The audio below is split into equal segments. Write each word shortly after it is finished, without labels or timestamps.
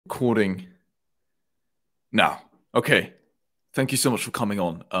Recording now. Okay. Thank you so much for coming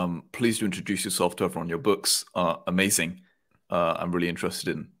on. Please do introduce yourself to everyone. Your books are amazing. I'm really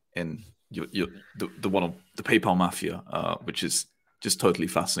interested in the one of the PayPal Mafia, which is just totally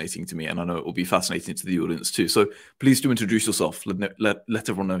fascinating to me, and I know it will be fascinating to the audience too. So please do introduce yourself. Let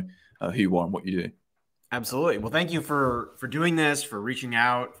everyone know who you are and what you do. Absolutely. Well, thank you for doing this, for reaching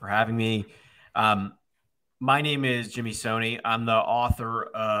out, for having me. My name is Jimmi Soni. I'm the author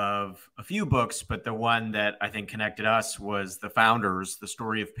of a few books, but the one that I think connected us was The Founders, the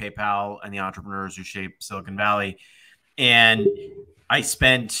story of PayPal and the entrepreneurs who shaped Silicon Valley. And I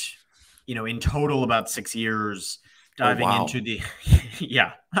spent, in total about 6 years Oh diving wow! into the,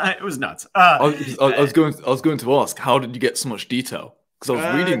 yeah, it was nuts. I was going to ask, how did you get so much detail? Because I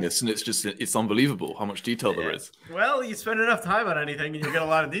was uh, reading this and it's unbelievable how much detail there is. Well, you spend enough time on anything and you get a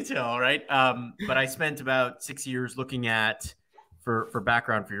lot of detail, right? But I spent about 6 years looking at, for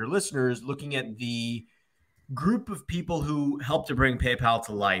background for your listeners, looking at the group of people who helped to bring PayPal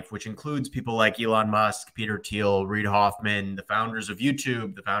to life, which includes people like Elon Musk, Peter Thiel, Reid Hoffman, the founders of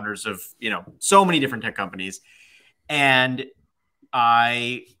YouTube, the founders of, so many different tech companies. And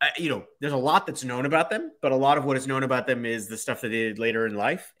there's a lot that's known about them, but a lot of what is known about them is the stuff that they did later in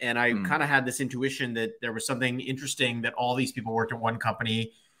life. And I kind of had this intuition that there was something interesting that all these people worked at one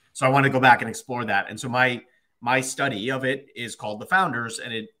company. So I wanted to go back and explore that. And so my study of it is called The Founders,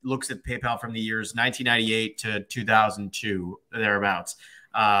 and it looks at PayPal from the years 1998 to 2002, thereabouts.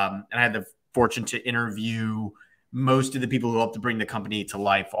 And I had the fortune to interview most of the people who helped to bring the company to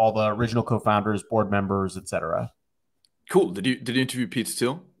life, all the original co-founders, board members, et cetera. Cool. Did you interview Peter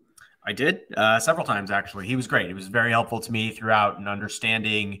Thiel? I did several times, actually. He was great. It was very helpful to me throughout in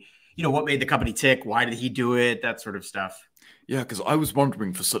understanding, what made the company tick, why did he do it, that sort of stuff. Yeah, because I was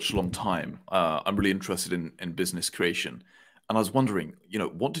wondering for such a long time. I'm really interested in business creation, and I was wondering,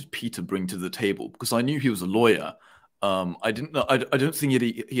 what did Peter bring to the table? Because I knew he was a lawyer. I didn't know. I don't think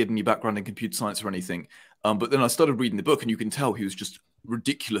he had any background in computer science or anything. But then I started reading the book, and you can tell he was just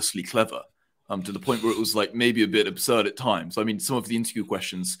ridiculously clever. To the point where it was like maybe a bit absurd at times. I mean, some of the interview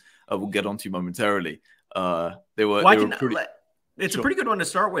questions we'll get onto momentarily. They were pretty. It's Sure. a pretty good one to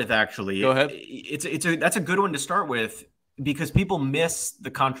start with, actually. Go ahead. That's a good one to start with because people miss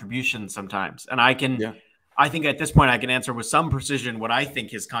the contribution sometimes, and I think at this point I can answer with some precision what I think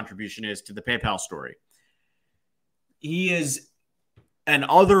his contribution is to the PayPal story. He is. And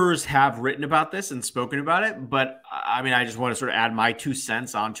others have written about this and spoken about it, but I mean, I just want to sort of add my 2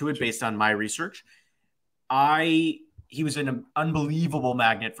 cents onto it based on my research. He was an unbelievable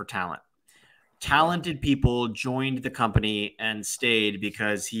magnet for talent. Talented people joined the company and stayed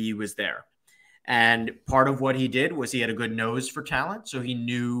because he was there. And part of what he did was he had a good nose for talent. So he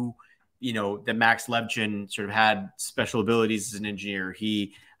knew, that Max Levchin sort of had special abilities as an engineer.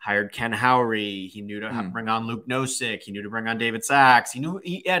 He hired Ken Howery. He knew to bring on Luke Nosek. He knew to bring on David Sachs.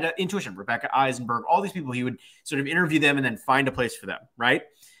 He had an intuition, Rebecca Eisenberg, all these people. He would sort of interview them and then find a place for them, right?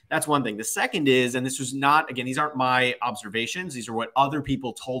 That's one thing. The second is, and this was not, again, these aren't my observations. These are what other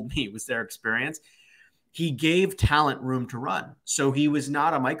people told me was their experience. He gave talent room to run. So he was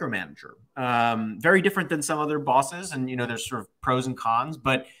not a micromanager. Very different than some other bosses. And, there's sort of pros and cons.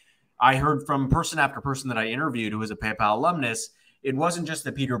 But I heard from person after person that I interviewed who was a PayPal alumnus, it wasn't just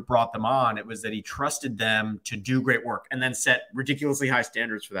that Peter brought them on. It was that he trusted them to do great work and then set ridiculously high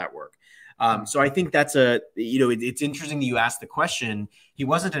standards for that work. So I think that's it's interesting that you asked the question. He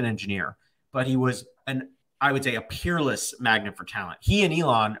wasn't an engineer, but he was I would say a peerless magnet for talent. He and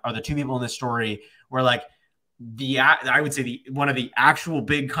Elon are the two people in this story where I would say one of the actual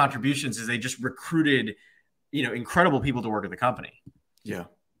big contributions is they just recruited, incredible people to work at the company. Yeah.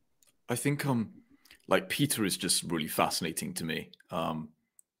 I think Peter is just really fascinating to me.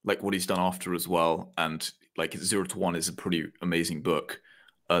 Like what he's done after as well, and like 0 to 1 is a pretty amazing book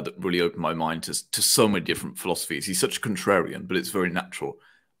that really opened my mind to so many different philosophies. He's such a contrarian, but it's very natural.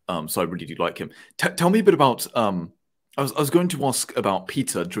 So I really do like him. Tell me a bit about. I was going to ask about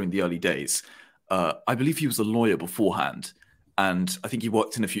Peter during the early days. I believe he was a lawyer beforehand. And I think he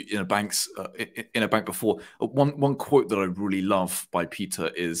worked in a bank before. One quote that I really love by Peter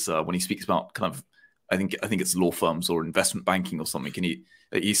is when he speaks about kind of, I think it's law firms or investment banking or something.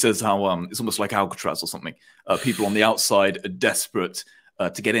 And he says how it's almost like Alcatraz or something. People on the outside are desperate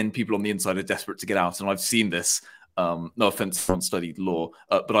to get in. People on the inside are desperate to get out. And I've seen this. No offense, I haven't studied law,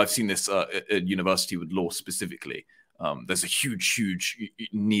 but I've seen this at university with law specifically. There's a huge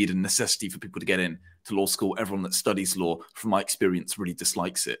need and necessity for people to get in to law school. Everyone that studies law, from my experience, really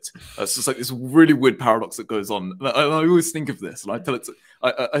dislikes it. So it's like this really weird paradox that goes on. And I always think of this, and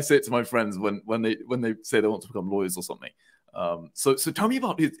I say it to my friends when they say they want to become lawyers or something. So tell me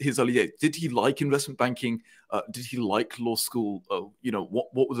about his early days. Did he like investment banking? Did he like law school?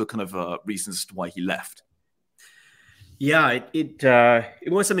 What were the kind of reasons as to why he left? Yeah,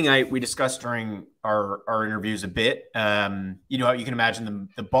 it was something we discussed during our interviews a bit. You can imagine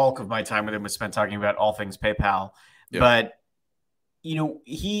the bulk of my time with him was spent talking about all things PayPal. Yeah. But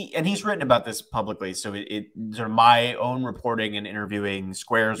he's written about this publicly, so it sort of my own reporting and interviewing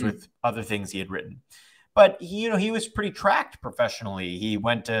squares with other things he had written. But he was pretty tracked professionally. He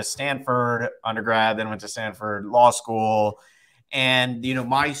went to Stanford undergrad, then went to Stanford Law School. And,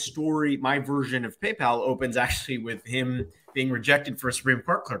 my story, my version of PayPal opens actually with him being rejected for a Supreme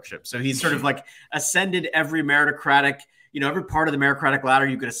Court clerkship. So he's sort of like ascended every meritocratic, every part of the meritocratic ladder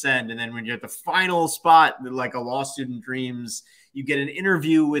you could ascend. And then when you're at the final spot, like a law student dreams, you get an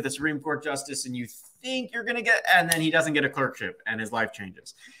interview with a Supreme Court justice and you think you're going to get, and then he doesn't get a clerkship and his life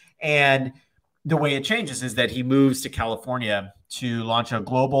changes. And the way it changes is that he moves to California to launch a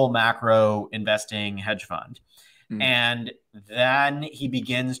global macro investing hedge fund. And then he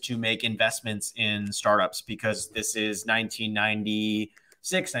begins to make investments in startups because this is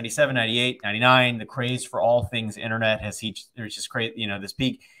 1996, 97, 98, 99. The craze for all things internet has reached this crazy, this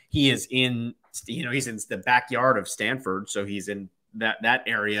peak. He is in, he's in the backyard of Stanford. So he's in that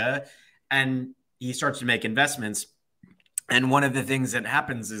area and he starts to make investments. And one of the things that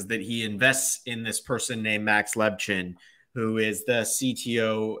happens is that he invests in this person named Max Levchin, who is the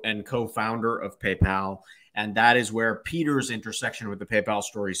CTO and co-founder of PayPal. And that is where Peter's intersection with the PayPal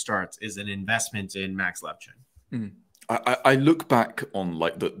story starts, is an investment in Max Levchin. I look back on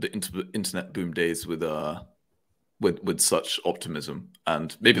like the internet boom days with such optimism,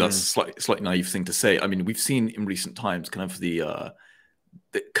 and maybe that's a slightly naive thing to say. I mean, we've seen in recent times kind of the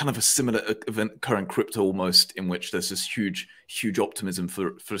kind of a similar event occur in crypto almost, in which there's this huge optimism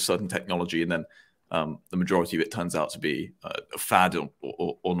for a certain technology, and then the majority of it turns out to be a fad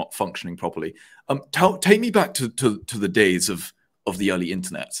or not functioning properly. Take me back to the days of the early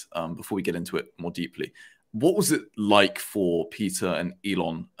internet before we get into it more deeply. What was it like for Peter and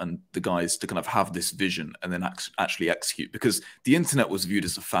Elon and the guys to kind of have this vision and then actually execute? Because the internet was viewed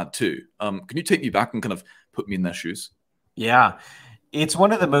as a fad too. Can you take me back and kind of put me in their shoes? Yeah. It's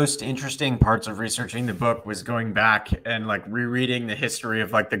one of the most interesting parts of researching the book was going back and like rereading the history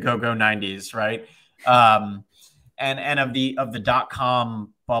of like the go-go 90s, right? And of the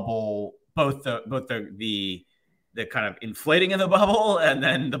dot-com bubble, both the kind of inflating of the bubble and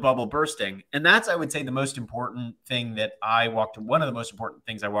then the bubble bursting. And that's, I would say, the most important thing that one of the most important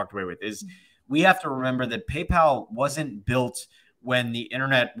things I walked away with is we have to remember that PayPal wasn't built when the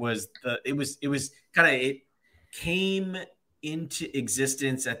internet was it came into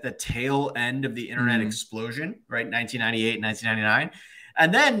existence at the tail end of the internet explosion, right? 1998, 1999.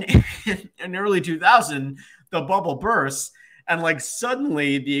 And then in early 2000, the bubble bursts and like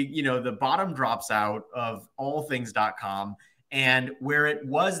suddenly the bottom drops out of all things.com. And where it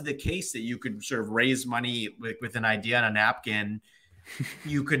was the case that you could sort of raise money with an idea on a napkin,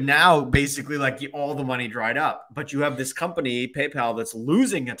 you could now basically all the money dried up, but you have this company, PayPal, that's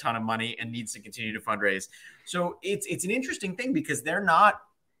losing a ton of money and needs to continue to fundraise. So it's an interesting thing because they're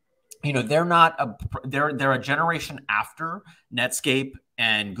a generation after Netscape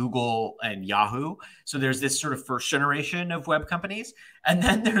and Google and Yahoo. So there's this sort of first generation of web companies. And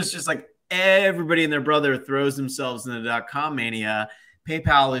then there's just like everybody and their brother throws themselves in the dot-com mania.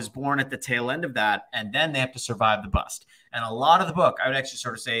 PayPal is born at the tail end of that. And then they have to survive the bust. And a lot of the book, I would actually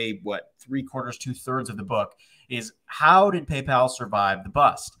sort of say 3/4, 2/3 of the book is how did PayPal survive the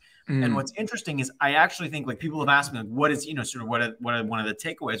bust? And what's interesting is I actually think people have asked me, what is, what are one of the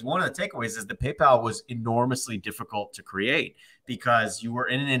takeaways? One of the takeaways is that PayPal was enormously difficult to create because you were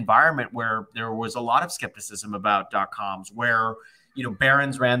in an environment where there was a lot of skepticism about .coms, where,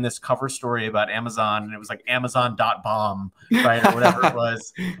 Barron's ran this cover story about Amazon and it was like Amazon.bomb, right? Or whatever it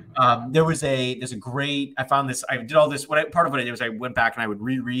was. There's a great, I found this, I did all this, part of what I did was I went back and I would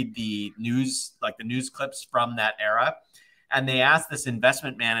reread the news clips from that era. And they asked this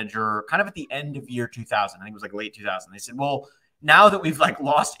investment manager kind of at the end of year 2000, I think it was like late 2000. They said, well, now that we've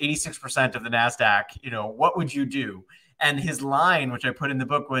lost 86% of the NASDAQ, what would you do? And his line, which I put in the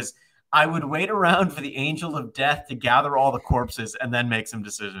book, was, I would wait around for the angel of death to gather all the corpses and then make some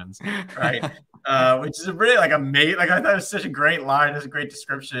decisions, right? Which is a really amazing. I thought it was such a great line. It was a great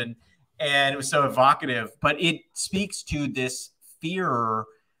description. And it was so evocative. But it speaks to this fear.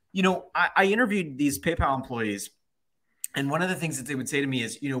 I interviewed these PayPal employees. And one of the things that they would say to me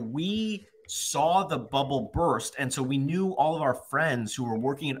is, we saw the bubble burst. And so we knew all of our friends who were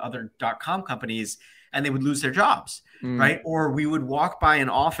working at other .com companies and they would lose their jobs, right? Or we would walk by an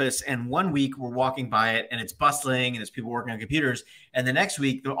office, and one week we're walking by it and it's bustling and it's people working on computers. And the next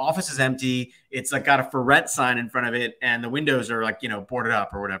week the office is empty. It's like got a for rent sign in front of it and the windows are like, boarded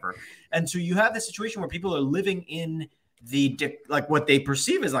up or whatever. And so you have this situation where people are living in like what they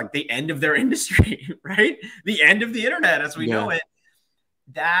perceive as like the end of their industry, right? The end of the internet as we know it.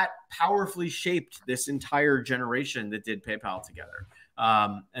 That powerfully shaped this entire generation that did PayPal together.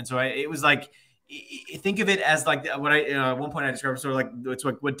 And so it was like, think of it as like what at one point I described sort of like, it's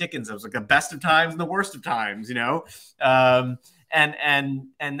like what Dickens, it was like the best of times and the worst of times, and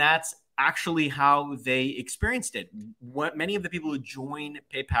that's actually how they experienced it. What many of the people who joined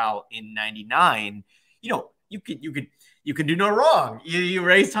PayPal in 99, you can do no wrong. You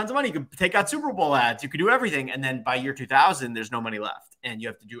raise tons of money. You can take out Super Bowl ads. You can do everything. And then by year 2000, there's no money left. And you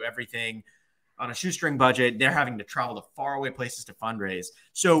have to do everything on a shoestring budget. They're having to travel to faraway places to fundraise.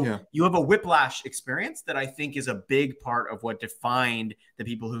 So you have a whiplash experience that I think is a big part of what defined the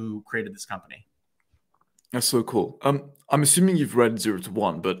people who created this company. That's so cool. I'm assuming you've read 0 to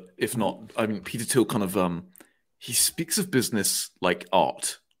 1, but if not, I mean, Peter Thiel kind of, he speaks of business like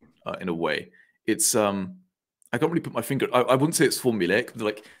art in a way. It's, I can't really put my finger. I wouldn't say it's formulaic, but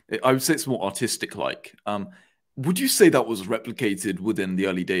like I would say it's more artistic-like. Would you say that was replicated within the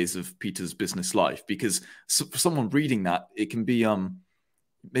early days of Peter's business life? Because for someone reading that, it can be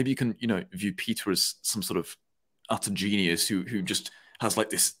maybe you can view Peter as some sort of utter genius who just has like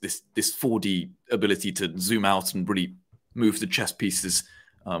this 4D ability to zoom out and really move the chess pieces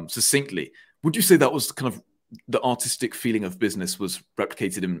succinctly. Would you say that was kind of the artistic feeling of business was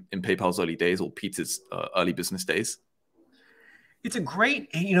replicated in PayPal's early days or Peter's early business days? It's a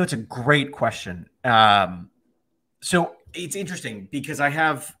great question. So it's interesting because I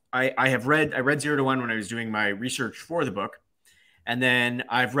read 0 to 1 when I was doing my research for the book. And then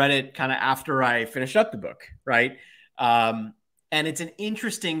I've read it kind of after I finished up the book. Right. And it's an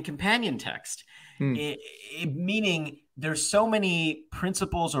interesting companion text, meaning there's so many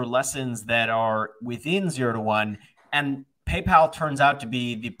principles or lessons that are within 0 to 1, and PayPal turns out to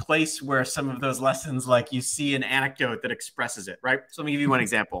be the place where some of those lessons, like you see an anecdote that expresses it, right? So let me give you one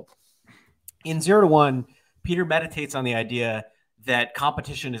example. In 0 to 1, Peter meditates on the idea that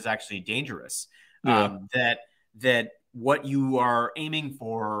competition is actually dangerous, that what you are aiming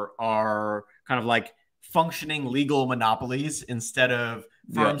for are kind of like functioning legal monopolies instead of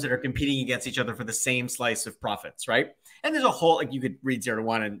firms that are competing against each other for the same slice of profits, right? And there's a whole, like you could read 0 to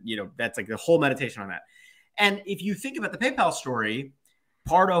 1 and, that's like the whole meditation on that. And if you think about the PayPal story,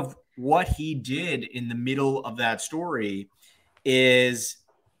 part of what he did in the middle of that story is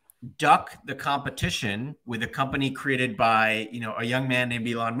duck the competition with a company created by, a young man named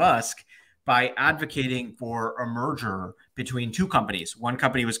Elon Musk by advocating for a merger between two companies. One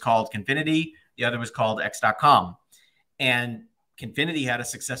company was called Confinity. The other was called X.com. And Confinity had a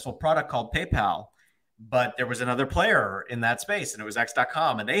successful product called PayPal, but there was another player in that space, and it was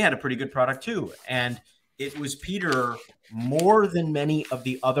X.com, and they had a pretty good product too. And it was Peter, more than many of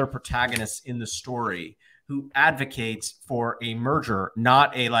the other protagonists in the story, who advocates for a merger,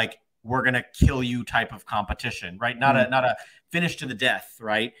 not a like, we're going to kill you type of competition, right? Not a finish to the death,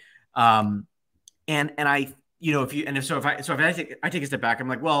 right? And I, if I take a step back, I'm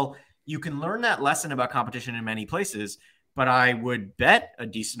like, well, you can learn that lesson about competition in many places, but I would bet a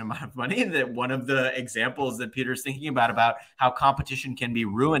decent amount of money that one of the examples that Peter's thinking about how competition can be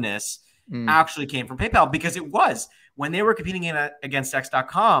ruinous actually came from PayPal, because it was when they were competing against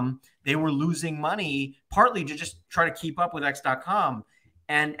X.com, they were losing money partly to just try to keep up with X.com.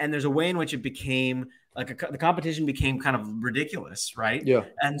 And there's a way in which it became like the competition became kind of ridiculous, right? Yeah.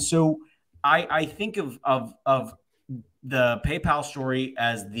 And so I think of the PayPal story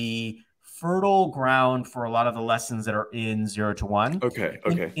as the fertile ground for a lot of the lessons that are in 0 to 1.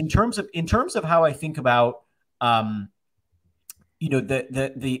 Okay. In terms of how I think about, the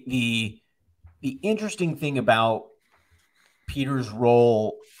interesting thing about Peter's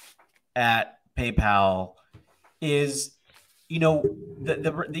role at PayPal is,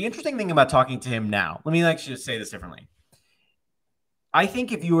 the interesting thing about talking to him now. Let me actually just say this differently. I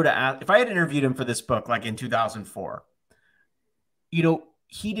think if I had interviewed him for this book, like in 2004,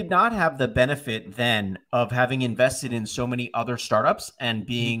 he did not have the benefit then of having invested in so many other startups and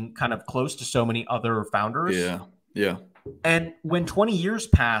being kind of close to so many other founders. Yeah. And when 20 years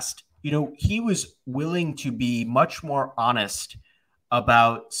passed, he was willing to be much more honest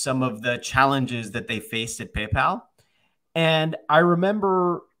about some of the challenges that they faced at PayPal. And I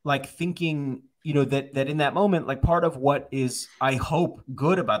remember like thinking, that in that moment, like part of what is, I hope,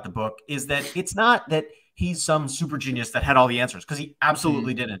 good about the book is that it's not that he's some super genius that had all the answers, because he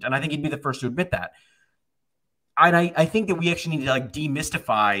absolutely didn't. And I think he'd be the first to admit that. And I think that we actually need to like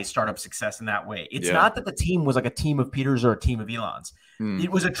demystify startup success in that way. It's not that the team was like a team of Peters or a team of Elons.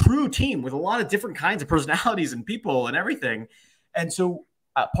 It was a true team with a lot of different kinds of personalities and people and everything. And so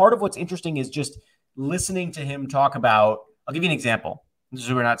part of what's interesting is just listening to him talk about, I'll give you an example.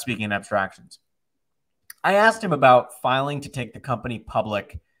 So we're not speaking in abstractions. I asked him about filing to take the company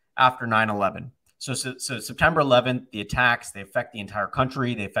public after 9/11. So September 11th, the attacks, they affect the entire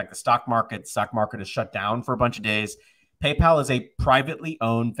country. They affect the stock market. The stock market is shut down for a bunch of days. PayPal is a privately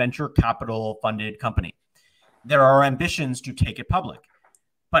owned venture capital funded company. There are ambitions to take it public.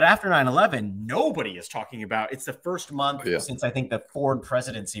 But after 9/11, nobody is talking about, it's the first month since I think the Ford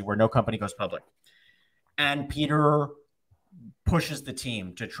presidency where no company goes public. And Peter pushes the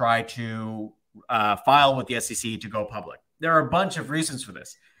team to try to file with the SEC to go public. There are a bunch of reasons for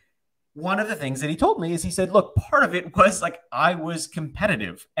this. One of the things that he told me is he said, look, part of it was like I was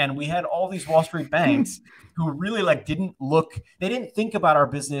competitive and we had all these Wall Street banks who really like they didn't think about our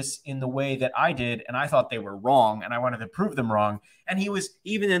business in the way that I did. And I thought they were wrong and I wanted to prove them wrong. And he was,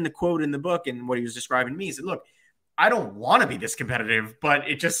 even in the quote in the book and what he was describing to me, he said, look, I don't want to be this competitive, but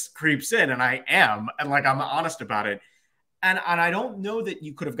it just creeps in and I am. And like, I'm honest about it. And I don't know that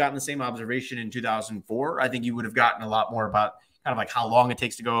you could have gotten the same observation in 2004. I think you would have gotten a lot more about kind of like how long it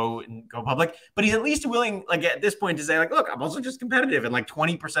takes to go public, but he's at least willing, like at this point, to say like, look, I'm also just competitive, and like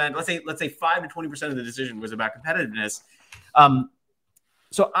 20%, let's say 5 to 20% of the decision was about competitiveness.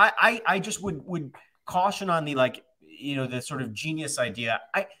 So I just would caution on the like, you know, the sort of genius idea.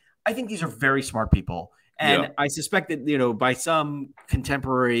 I think these are very smart people, and I suspect that, you know, by some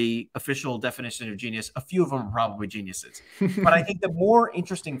contemporary official definition of genius, a few of them are probably geniuses. But I think the more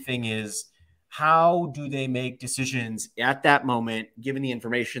interesting thing is, how do they make decisions at that moment, given the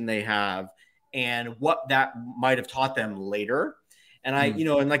information they have and what that might have taught them later? And you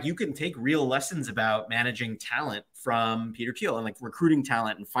know, and like you can take real lessons about managing talent from Peter Thiel and like recruiting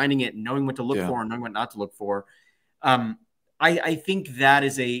talent and finding it and knowing what to look for and knowing what not to look for. I think that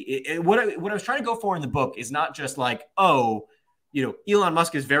is what I was trying to go for in the book is not just like, oh, you know, Elon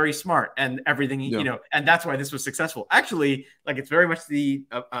Musk is very smart and everything, you know, and that's why this was successful. Actually, like it's very much the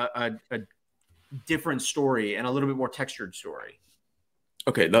a different story and a little bit more textured story.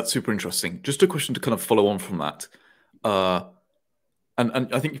 Okay, that's super interesting. Just a question to kind of follow on from that.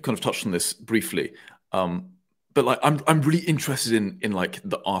 And I think you've kind of touched on this briefly. But like I'm really interested in like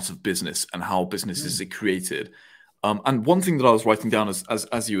the art of business and how businesses are created. And one thing that I was writing down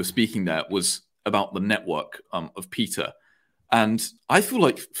as you were speaking there was about the network of Peter. And I feel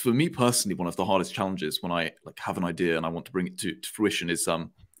like for me personally, one of the hardest challenges when I like have an idea and I want to bring it to fruition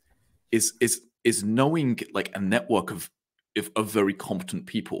is knowing like a network of very competent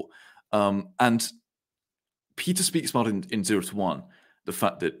people. And Peter speaks about in 0 to 1 the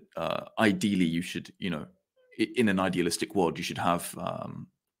fact that ideally you should, you know, in an idealistic world, you should have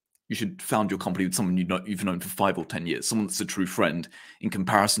you should found your company with someone you've known for 5 or 10 years, someone that's a true friend in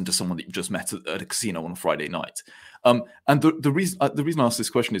comparison to someone that you've just met at a casino on a Friday night. And the reason I ask this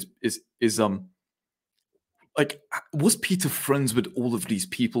question is like, was Peter friends with all of these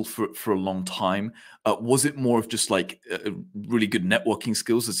people for a long time? Was it more of just like really good networking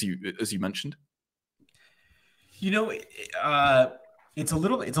skills, as you mentioned? You know, it's a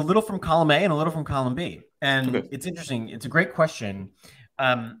little from column A and a little from column B, and It's interesting. It's a great question.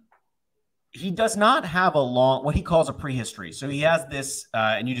 He does not have what he calls a prehistory. So he has this,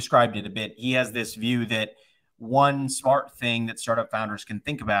 and you described it a bit. He has this view that one smart thing that startup founders can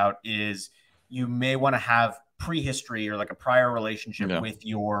think about is you may want to have prehistory or like a prior relationship with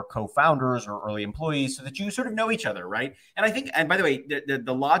your co-founders or early employees so that you sort of know each other, right? And I think, and by the way,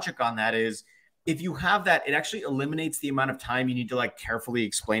 the logic on that is if you have that, it actually eliminates the amount of time you need to like carefully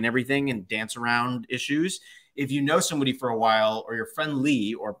explain everything and dance around issues. If you know somebody for a while or you're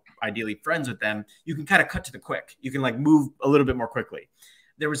friendly or ideally friends with them, you can kind of cut to the quick. You can like move a little bit more quickly.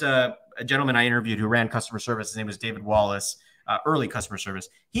 There was a gentleman I interviewed who ran customer service. His name was David Wallace. Early customer service.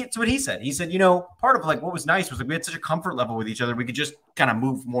 That's what he said. He said, you know, part of like what was nice was like we had such a comfort level with each other. We could just kind of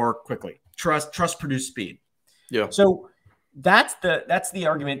move more quickly. Trust produce speed. Yeah. So that's the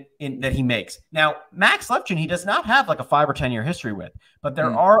argument that he makes. Now, Max Levchin, he does not have like a 5 or 10 year history with, but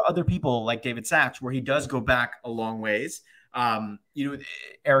there are other people like David Sachs where he does go back a long ways. You know,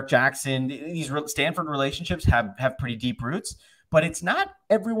 Eric Jackson, these Stanford relationships have pretty deep roots, but it's not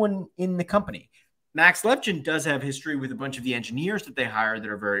everyone in the company. Max Levchin does have history with a bunch of the engineers that they hire that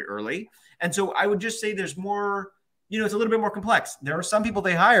are very early. And so I would just say there's more, you know, it's a little bit more complex. There are some people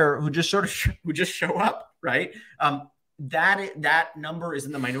they hire who just sort of who just show up, right? that number is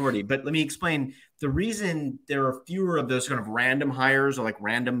in the minority. But let me explain the reason there are fewer of those kind of random hires or like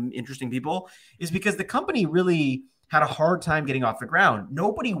random interesting people is because the company really had a hard time getting off the ground.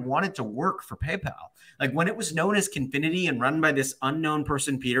 Nobody wanted to work for PayPal. Like when it was known as Confinity and run by this unknown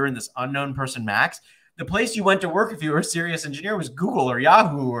person, Peter, and this unknown person, Max, the place you went to work if you were a serious engineer was Google or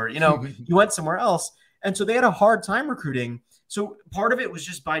Yahoo, or, you went somewhere else. And so they had a hard time recruiting. So part of it was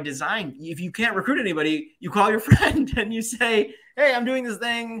just by design. If you can't recruit anybody, you call your friend and you say, hey, I'm doing this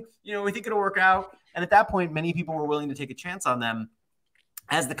thing, we think it'll work out. And at that point, many people were willing to take a chance on them.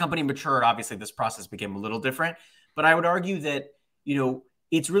 As the company matured, obviously this process became a little different. But I would argue that,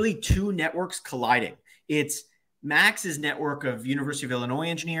 it's really two networks colliding. It's Max's network of University of Illinois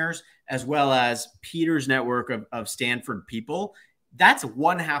engineers, as well as Peter's network of Stanford people. That's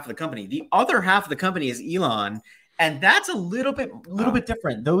one half of the company. The other half of the company is Elon. And that's a little bit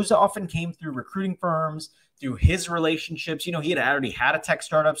different. Those often came through recruiting firms, through his relationships. He had already had a tech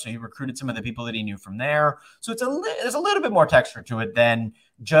startup, so he recruited some of the people that he knew from there. So there's a little bit more texture to it than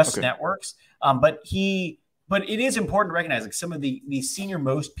just networks. But it is important to recognize, like, some of the senior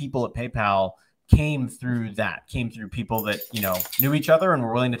most people at PayPal came through people that, knew each other and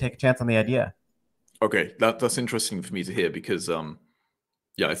were willing to take a chance on the idea. Okay, that's interesting for me to hear because, I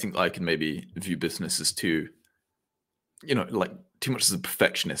think I can maybe view business as too much as a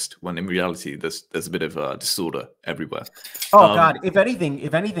perfectionist, when in reality there's a bit of disorder everywhere. Oh God! If anything,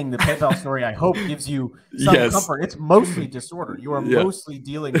 the PayPal story, I hope, gives you some comfort. It's mostly disorder. You are mostly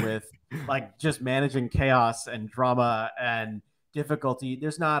dealing with like just managing chaos and drama and difficulty.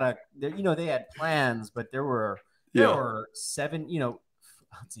 There's not they had plans, but there were 7,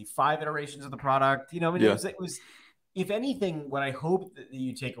 5 iterations of the product. It was. If anything, what I hope that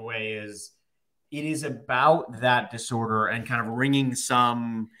you take away is, it is about that disorder and kind of wringing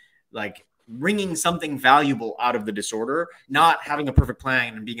something valuable out of the disorder, not having a perfect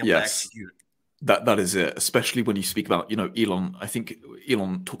plan and being able to execute. That is it, especially when you speak about, Elon. I think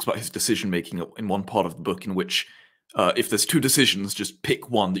Elon talks about his decision-making in one part of the book, in which if there's 2 decisions, just pick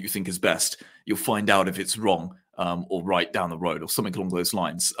one that you think is best. You'll find out if it's wrong or right down the road or something along those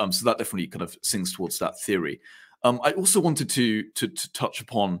lines. So that definitely kind of sings towards that theory. I also wanted to touch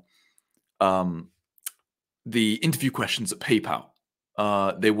upon the interview questions at PayPal.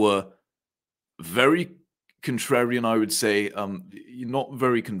 They were very contrarian, I would say, not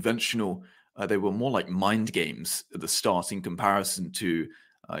very conventional. They were more like mind games at the start in comparison to,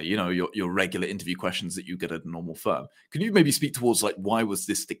 your regular interview questions that you get at a normal firm. Can you maybe speak towards like why was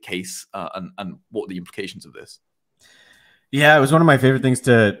this the case and what are the implications of this? Yeah, it was one of my favorite things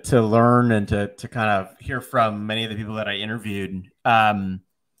to learn and to kind of hear from many of the people that I interviewed. PayPal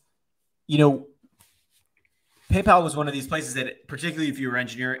was one of these places that, particularly if you were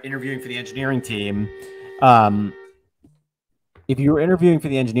interviewing for the engineering team,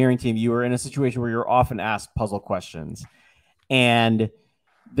 you were in a situation where you're often asked puzzle questions. And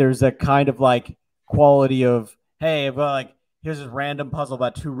there's a kind of like quality of, hey, well, like, here's this random puzzle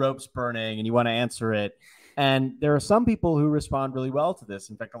about 2 ropes burning and you want to answer it. And there are some people who respond really well to this.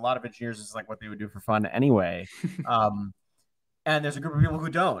 In fact, a lot of engineers, is like what they would do for fun anyway. And there's a group of people who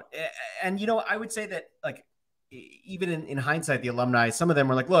don't. And, I would say that, like, even in hindsight, the alumni, some of them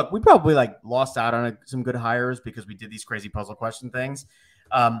were like, look, we probably like lost out on some good hires because we did these crazy puzzle question things.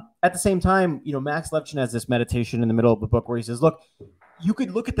 At the same time, Max Levchin has this meditation in the middle of the book where he says, look, you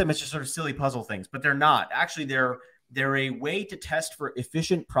could look at them as just sort of silly puzzle things, but they're not. Actually, they're a way to test for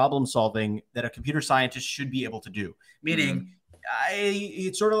efficient problem solving that a computer scientist should be able to do. Meaning,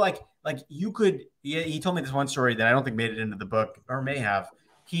 it's sort of like you could. He told me this one story that I don't think made it into the book, or may have.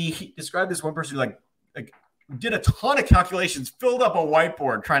 He described this one person who like did a ton of calculations, filled up a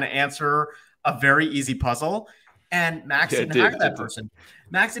whiteboard trying to answer a very easy puzzle, and Max didn't hire that person.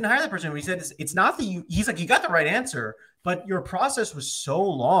 Max didn't hire that person. He said, it's not that he's like, you got the right answer, but your process was so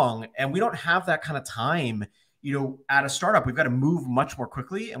long, and we don't have that kind of time. At a startup, we've got to move much more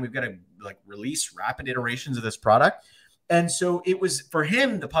quickly, and we've got to like release rapid iterations of this product. And so it was, for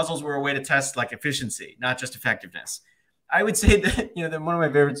him, the puzzles were a way to test like efficiency, not just effectiveness. I would say that, that one of my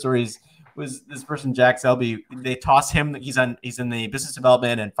favorite stories was this person, Jack Selby. They toss him, he's in the business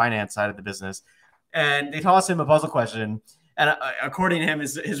development and finance side of the business. And they toss him a puzzle question. And according to him,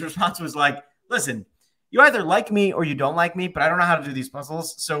 his response was like, listen, you either like me or you don't like me, but I don't know how to do these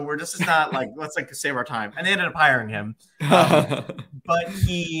puzzles. So this is not like, let's like save our time. And they ended up hiring him. But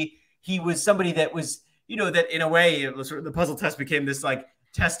he was somebody that was, that in a way, the puzzle test became this like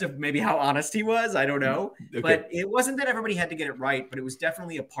test of maybe how honest he was. I don't know. Okay. But it wasn't that everybody had to get it right, but it was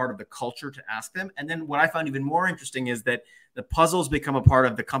definitely a part of the culture to ask them. And then what I found even more interesting is that the puzzles become a part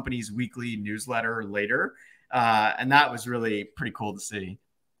of the company's weekly newsletter later. And that was really pretty cool to see.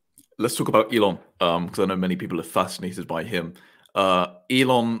 Let's talk about Elon, because I know many people are fascinated by him.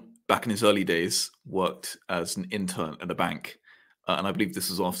 Elon, back in his early days, worked as an intern at a bank. And I believe this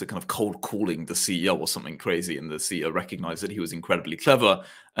was after kind of cold calling the CEO or something crazy. And the CEO recognized that he was incredibly clever.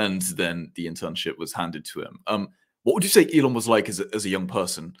 And then the internship was handed to him. What would you say Elon was like as a young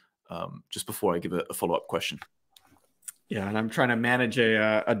person? Just before I give a follow-up question. Yeah, and I'm trying to manage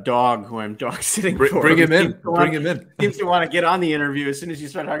a dog who I'm dog sitting for. Bring him in. Bring him in. Seems to want to get on the interview as soon as you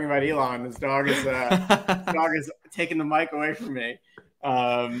start talking about Elon. This dog is taking the mic away from me.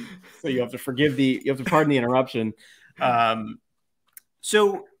 So you have to pardon the interruption.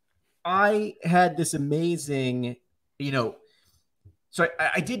 So I had this amazing, so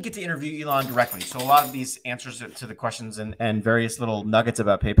I did get to interview Elon directly. So a lot of these answers to the questions and various little nuggets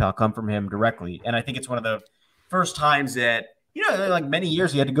about PayPal come from him directly. And I think it's one of the first times that, like many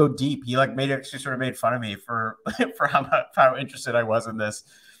years he had to go deep. He actually sort of made fun of me for how interested I was in this,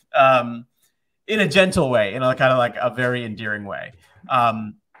 in a gentle way, kind of like a very endearing way.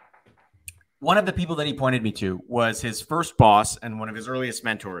 One of the people that he pointed me to was his first boss and one of his earliest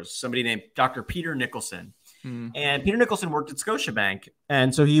mentors, somebody named Dr. Peter Nicholson. And Peter Nicholson worked at Scotiabank.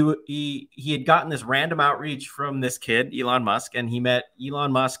 And so he had gotten this random outreach from this kid, Elon Musk, and he met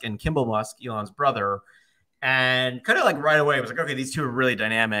Elon Musk and Kimball Musk, Elon's brother. And kind of like right away, it was like, okay, these two are really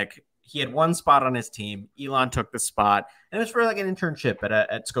dynamic. He had one spot on his team. Elon took the spot. And it was for like an internship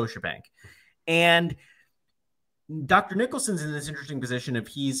at Scotiabank. And Dr. Nicholson's in this interesting position of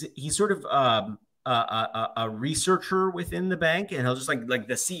he's sort of a researcher within the bank, and he'll just like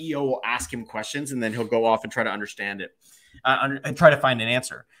the CEO will ask him questions, and then he'll go off and try to understand it and try to find an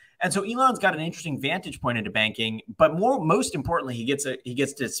answer. And so Elon's got an interesting vantage point into banking, but most importantly, he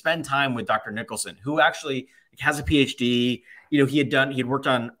gets to spend time with Dr. Nicholson, who actually has a PhD. He had worked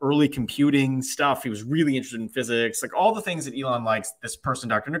on early computing stuff. He was really interested in physics, like all the things that Elon likes. This person,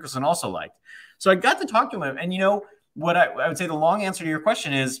 Dr. Nicholson, also liked. So I got to talk to him, and what I would say the long answer to your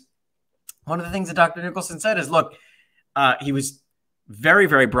question is, one of the things that Dr. Nicholson said is, look, he was very,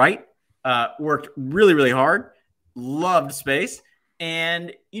 very bright, worked really, really hard, loved space,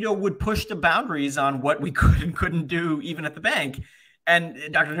 and, would push the boundaries on what we could and couldn't do even at the bank.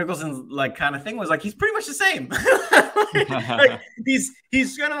 And Dr. Nicholson's kind of thing was he's pretty much the same.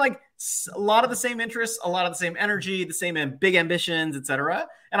 He's kind of a lot of the same interests, a lot of the same energy, the same big ambitions, etc.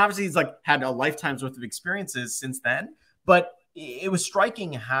 And obviously he's had a lifetime's worth of experiences since then. But it was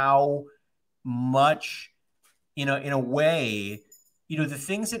striking how much, in a way, the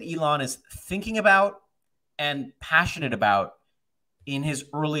things that Elon is thinking about and passionate about in his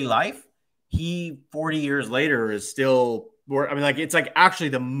early life, he 40 years later is still. It's actually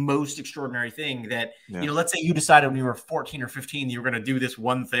the most extraordinary thing that, let's say you decided when you were 14 or 15, you were going to do this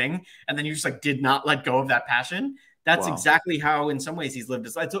one thing, and then you just did not let go of that passion. That's exactly how, in some ways, he's lived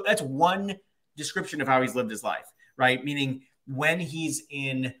his life. So that's one description of how he's lived his life, right? Meaning when he's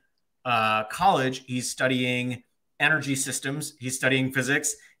in college, he's studying energy systems, he's studying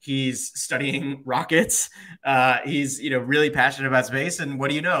physics, he's studying rockets, he's really passionate about space, and what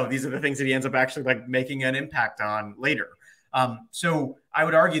do you know? These are the things that he ends up actually making an impact on later. So I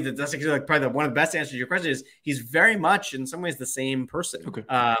would argue that that's actually probably one of the best answers to your question is he's very much in some ways the same person. Okay.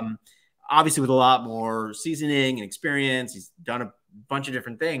 Obviously with a lot more seasoning and experience. He's done a bunch of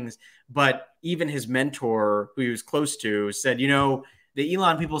different things, but even his mentor who he was close to said, the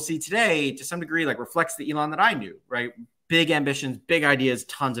Elon people see today to some degree reflects the Elon that I knew, right? Big ambitions, big ideas,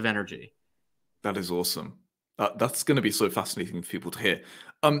 tons of energy. That is awesome. That's going to be so fascinating for people to hear.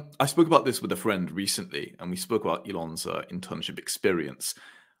 I spoke about this with a friend recently, and we spoke about Elon's internship experience.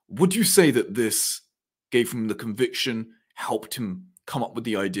 Would you say that this gave him the conviction, helped him come up with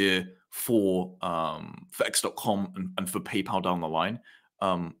the idea for X.com and for PayPal down the line?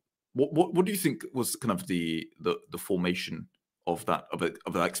 What do you think was kind of the formation of that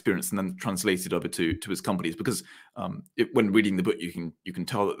experience, and then translated over to his companies? Because when reading the book, you can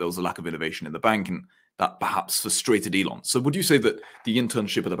tell that there was a lack of innovation in the bank, and that perhaps frustrated Elon. So would you say that the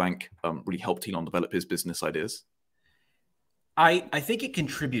internship at the bank really helped Elon develop his business ideas? I think it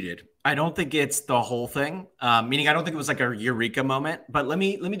contributed. I don't think it's the whole thing. Meaning I don't think it was a eureka moment. But let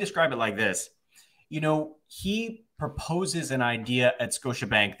me describe it like this. He proposes an idea at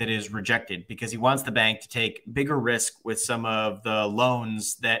Scotiabank that is rejected because he wants the bank to take bigger risk with some of the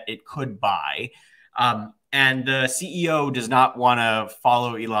loans that it could buy. And the CEO does not want to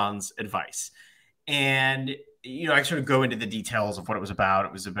follow Elon's advice. And, I sort of go into the details of what it was about.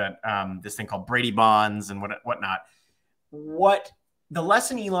 It was about this thing called Brady bonds and whatnot. What the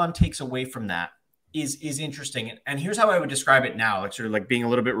lesson Elon takes away from that is interesting. And here's how I would describe it now, sort of being a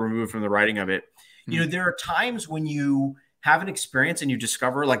little bit removed from the writing of it. There are times when you have an experience and you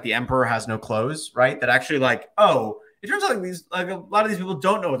discover like the emperor has no clothes, right? That actually like, oh, it turns out like a lot of these people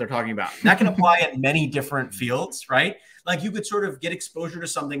don't know what they're talking about. That can apply in many different fields, right? Like you could sort of get exposure to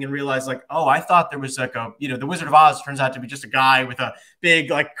something and realize like, oh, I thought there was like the Wizard of Oz turns out to be just a guy with a big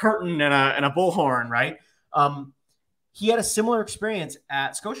like curtain and a bullhorn, right? He had a similar experience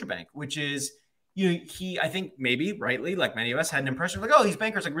at Scotiabank, which is, I think maybe rightly, like many of us, had an impression of like, oh, these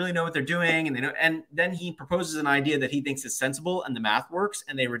bankers like really know what they're doing, and they know. And then he proposes an idea that he thinks is sensible and the math works,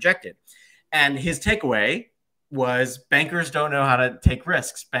 and they reject it. And his takeaway was bankers don't know how to take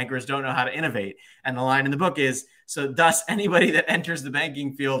risks. Bankers don't know how to innovate. And the line in the book is, so thus anybody that enters the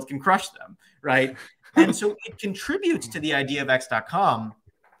banking field can crush them, right? And so it contributes to the idea of X.com.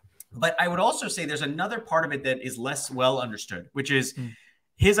 But I would also say there's another part of it that is less well understood, which is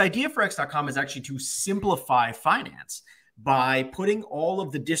his idea for X.com is actually to simplify finance by putting all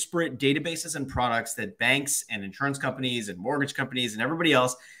of the disparate databases and products that banks and insurance companies and mortgage companies and everybody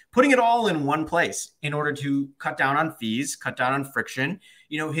else, putting it all in one place in order to cut down on fees, cut down on friction.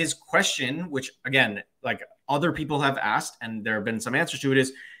 His question, which again, like other people have asked, and there have been some answers to it,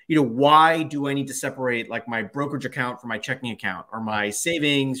 is, why do I need to separate like my brokerage account from my checking account or my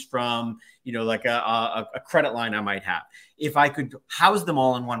savings from, like a credit line I might have? If I could house them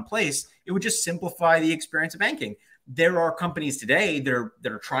all in one place, it would just simplify the experience of banking. There are companies today that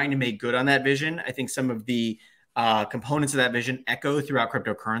are trying to make good on that vision. I think some of the components of that vision echo throughout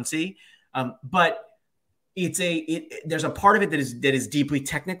cryptocurrency. But there's a part of it that is deeply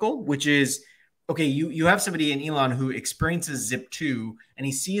technical, which is, okay, you have somebody in Elon who experiences Zip2 and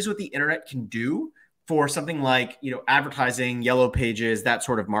he sees what the internet can do for something like, advertising, yellow pages, that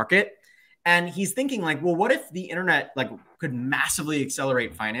sort of market. And he's thinking like, well, what if the internet like could massively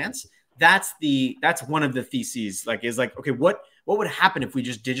accelerate finance? That's one of the theses, like, is like, okay, what would happen if we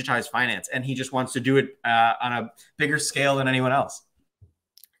just digitize finance? And he just wants to do it on a bigger scale than anyone else.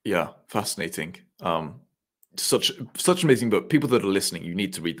 Yeah, fascinating. Such amazing book. People that are listening, you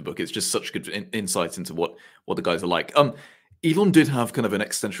need to read the book. It's just such good insight into what the guys are like. Elon did have kind of an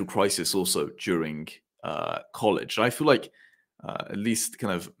existential crisis also during college. I feel like at least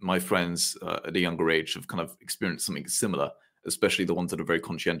kind of my friends at a younger age have kind of experienced something similar, especially the ones that are very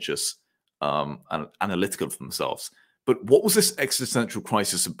conscientious and analytical of themselves. But what was this existential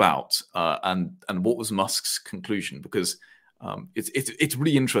crisis about, and what was Musk's conclusion? Because it's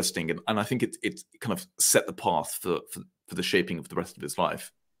really interesting, and I think it kind of set the path for the shaping of the rest of his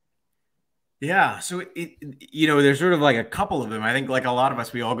life. Yeah, so there's sort of like a couple of them. I think like a lot of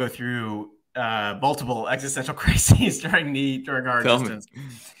us, we all go through multiple existential crises during our existence.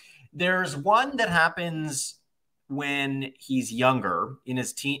 There's one that happens when he's younger, in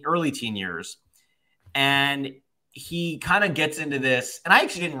his early teen years, and he kind of gets into this, and I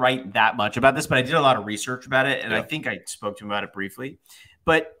actually didn't write that much about this, but I did a lot of research about it, and I think I spoke to him about it briefly.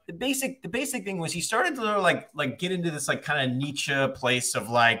 But the basic thing was he started to like get into this like kind of Nietzsche place of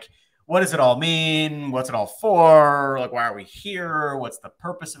like, what does it all mean? What's it all for? Like, why are we here? What's the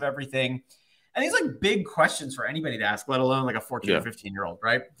purpose of everything? And these like big questions for anybody to ask, let alone like a 14 or 15-year-old,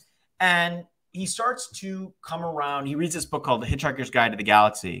 right? And he starts to come around. He reads this book called The Hitchhiker's Guide to the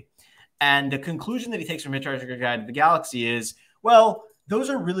Galaxy. And the conclusion that he takes from Hitchhiker's Guide to the Galaxy is, well, those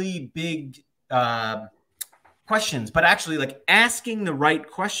are really big questions, but actually like asking the right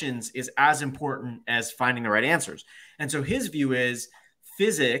questions is as important as finding the right answers. And so his view is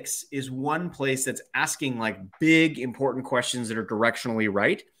physics is one place that's asking like big, important questions that are directionally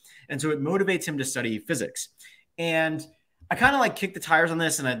right. And so it motivates him to study physics. And I kind of like kicked the tires on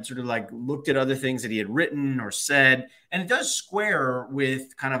this, and I sort of like looked at other things that he had written or said, and it does square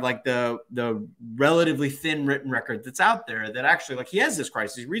with kind of like the relatively thin written record that's out there that actually like he has this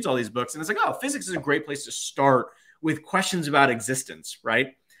crisis. He reads all these books and it's like, oh, physics is a great place to start with questions about existence,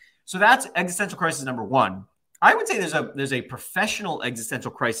 right? So that's existential crisis number one. I would say there's a professional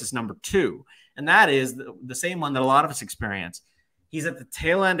existential crisis number two, and that is the same one that a lot of us experience. He's at the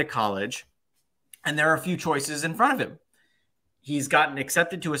tail end of college, and there are a few choices in front of him. He's gotten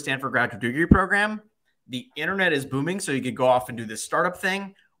accepted to a Stanford graduate degree program. The internet is booming, so he could go off and do this startup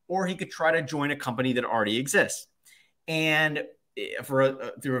thing, or he could try to join a company that already exists. And through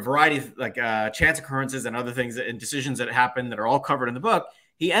a variety of like chance occurrences and other things and decisions that happen that are all covered in the book,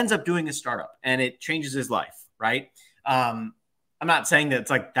 he ends up doing a startup, and it changes his life, right? I'm not saying that it's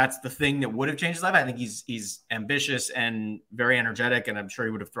like that's the thing that would have changed his life. I think he's ambitious and very energetic, and I'm sure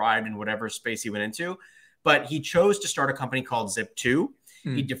he would have thrived in whatever space he went into. But he chose to start a company called Zip2.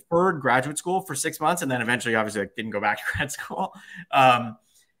 He deferred graduate school for 6 months and then eventually obviously didn't go back to grad school.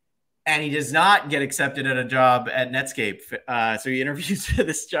 and he does not get accepted at a job at Netscape. So he interviews for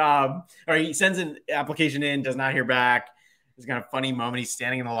this job, or he sends an application in, does not hear back. It's kind of funny moment. He's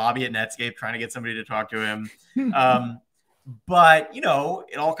standing in the lobby at Netscape trying to get somebody to talk to him. But, you know,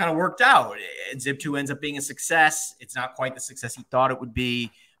 it all kind of worked out. Zip2 ends up being a success. It's not quite the success he thought it would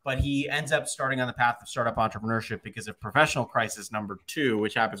be, but he ends up starting on the path of startup entrepreneurship because of professional crisis number 2,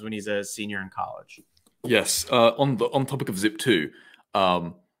 which happens when he's a senior in college. Yes. On topic of Zip2,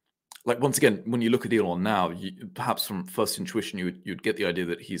 like, once again, when you look at Elon now, perhaps from first intuition, you'd get the idea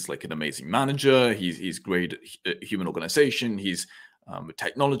that he's like an amazing manager. He's great at human organization. He's a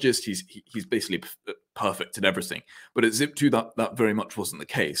technologist. He's basically perfect at everything. But at Zip2, that very much wasn't the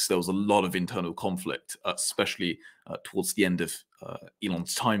case. There was a lot of internal conflict, especially towards the end of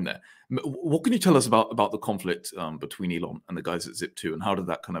Elon's time there. What can you tell us about the conflict between Elon and the guys at Zip2, and how did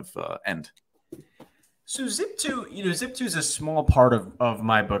that kind of end? So Zip2, Zip2 is a small part of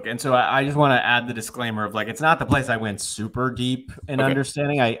my book. And so I just want to add the disclaimer of, like, it's not the place I went super deep in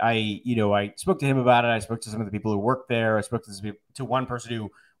understanding. I spoke to him about it. I spoke to some of the people who worked there. I spoke to one person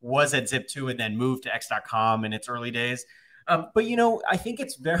who was at Zip2 and then moved to X.com in its early days. But, I think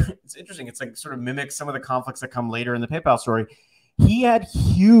it's interesting. It's like sort of mimics some of the conflicts that come later in the PayPal story. He had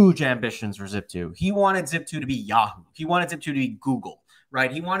huge ambitions for Zip2. He wanted Zip2 to be Yahoo. He wanted Zip2 to be Google,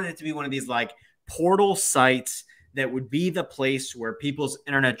 right? He wanted it to be one of these, like, portal sites that would be the place where people's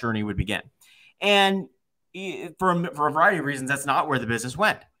internet journey would begin. And for a variety of reasons, that's not where the business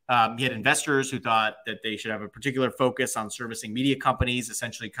went. He had investors who thought that they should have a particular focus on servicing media companies,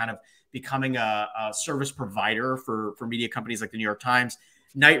 essentially kind of becoming a service provider for media companies like the New York Times.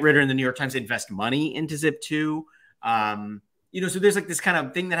 Knight Ridder and the New York Times invest money into Zip2. So there's like this kind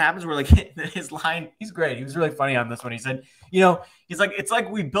of thing that happens where, like, his line, he's great. He was really funny on this one. He said, he's like, it's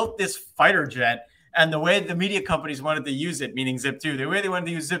like we built this fighter jet, and the way the media companies wanted to use it, meaning Zip2, the way they wanted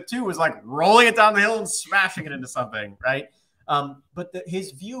to use Zip2 was like rolling it down the hill and smashing it into something, right? But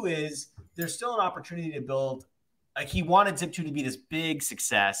his view is there's still an opportunity to build, like, he wanted Zip2 to be this big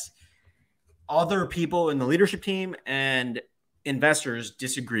success. Other people in the leadership team and investors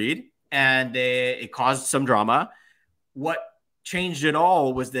disagreed, and it caused some drama. What changed it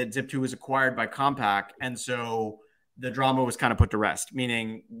all was that Zip2 was acquired by Compaq, and so the drama was kind of put to rest,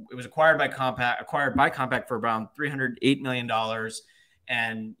 meaning it was acquired by Compaq for around $308 million.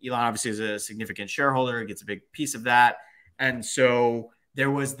 And Elon obviously is a significant shareholder, gets a big piece of that. And so there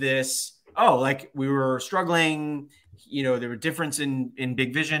was this, we were struggling, there were difference in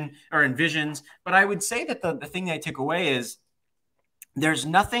big vision or in visions. But I would say that the thing that I took away is there's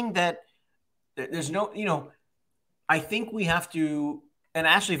no, I think we have to, and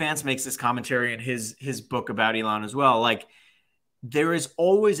Ashley Vance makes this commentary in his book about Elon as well. Like, there is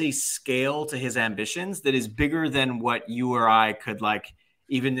always a scale to his ambitions that is bigger than what you or I could, like,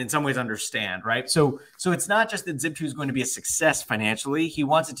 even in some ways understand, right? So it's not just that Zip2 is going to be a success financially. He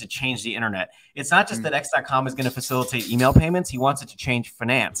wants it to change the internet. It's not just that X.com is going to facilitate email payments. He wants it to change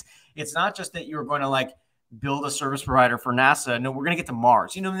finance. It's not just that you're going to, like, build a service provider for NASA. No, we're going to get to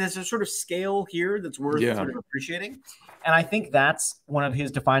Mars. There's a sort of scale here that's worth sort of appreciating. And I think that's one of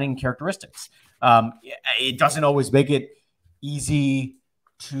his defining characteristics. It doesn't always make it easy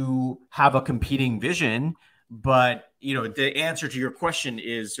to have a competing vision, but, the answer to your question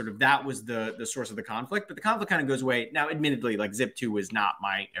is sort of that was the source of the conflict, but the conflict kind of goes away. Now, admittedly, like, Zip2 is not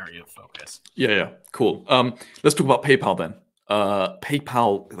my area of focus. Yeah. Cool. Let's talk about PayPal then.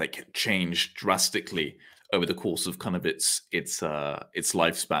 PayPal, like, changed drastically over the course of kind of its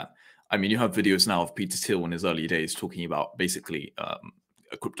lifespan. I mean, you have videos now of Peter Thiel in his early days talking about basically a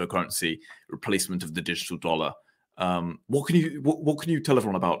cryptocurrency replacement of the digital dollar. What can you tell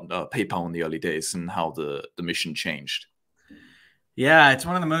everyone about PayPal in the early days and how the mission changed? Yeah, it's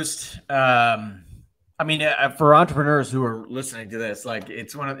one of the most. For entrepreneurs who are listening to this, like,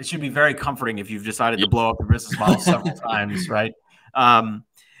 it should be very comforting if you've decided to blow up your business model several times, right?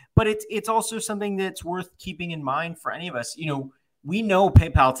 But it's also something that's worth keeping in mind for any of us. We know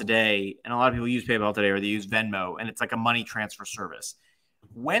PayPal today, and a lot of people use PayPal today, or they use Venmo, and it's like a money transfer service.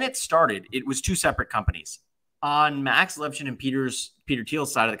 When it started, it was two separate companies. On Max Levchin and Peter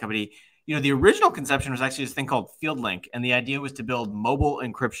Thiel's side of the company, the original conception was actually this thing called FieldLink, and the idea was to build mobile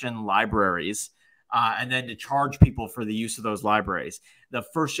encryption libraries and then to charge people for the use of those libraries. The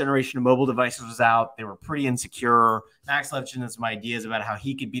first generation of mobile devices was out. They were pretty insecure. Max Levchin had some ideas about how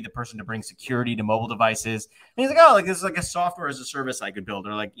he could be the person to bring security to mobile devices. And he's like, this is like a software as a service I could build,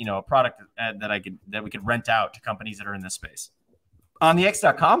 or like, a product that we could rent out to companies that are in this space. On the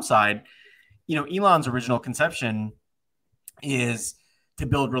X.com side, Elon's original conception is to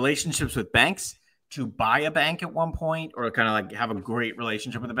build relationships with banks to buy a bank at one point, or kind of like have a great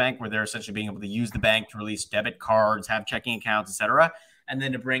relationship with the bank where they're essentially being able to use the bank to release debit cards, have checking accounts, etc., and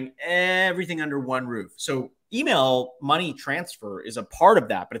then to bring everything under one roof. So email money transfer is a part of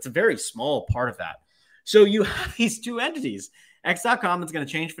that, but it's a very small part of that. So you have these two entities, X.com, that's going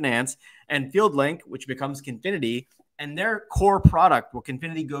to change finance, and FieldLink, which becomes Confinity, and their core product, what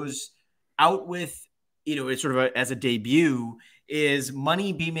Confinity goes out with, it's sort of as a debut, is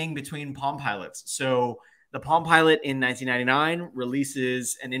money beaming between Palm Pilots. So the Palm Pilot in 1999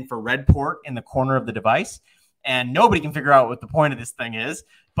 releases an infrared port in the corner of the device, and nobody can figure out what the point of this thing is.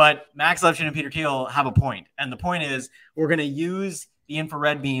 But Max Levchin and Peter Thiel have a point. And the point is we're going to use the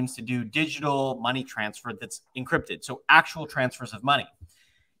infrared beams to do digital money transfer that's encrypted. So actual transfers of money.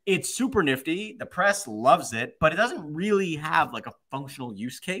 It's super nifty. The press loves it, but it doesn't really have like a functional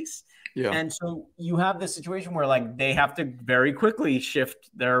use case. Yeah. And so you have this situation where like they have to very quickly shift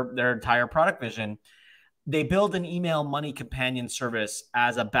their entire product vision. They build an email money companion service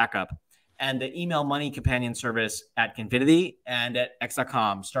as a backup. And the email money companion service at Confinity and at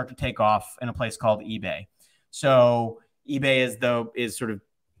X.com start to take off in a place called eBay. So eBay is sort of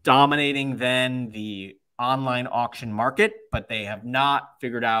dominating then the online auction market, but they have not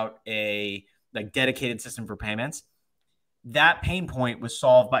figured out a like dedicated system for payments. That pain point was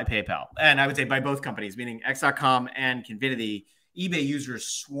solved by PayPal. And I would say by both companies, meaning X.com and Confinity. eBay users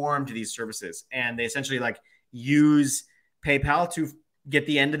swarm to these services, and they essentially like use PayPal to get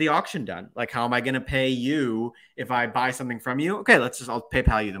the end of the auction done. Like, how am I going to pay you if I buy something from you? Okay, I'll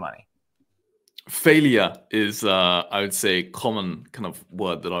PayPal you the money. Failure is, I would say, common kind of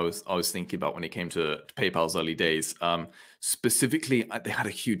word that I was thinking about when it came to PayPal's early days. Specifically, they had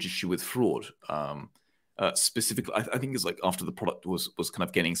a huge issue with fraud. Specifically, I think it's like after the product was kind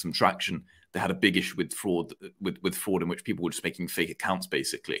of gaining some traction, they had a big issue with fraud, with fraud in which people were just making fake accounts,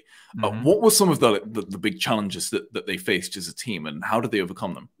 basically. What were some of the big challenges that they faced as a team, and how did they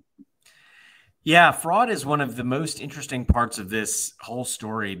overcome them? Yeah, fraud is one of the most interesting parts of this whole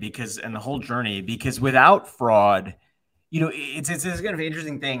story and the whole journey, because without fraud, it's kind of an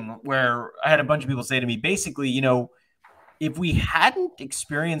interesting thing where I had a bunch of people say to me, basically, if we hadn't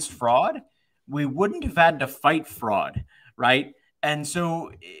experienced fraud, we wouldn't have had to fight fraud, right? And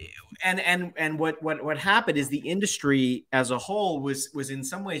so, and what happened is the industry as a whole was in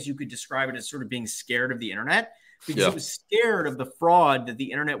some ways you could describe it as sort of being scared of the internet, because it was scared of the fraud that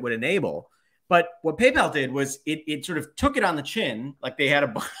the internet would enable. But what PayPal did was it sort of took it on the chin, like they had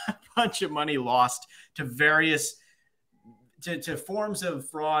a bunch of money lost to various to forms of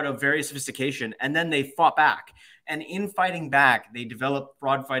fraud of various sophistication, and then they fought back. And in fighting back, they developed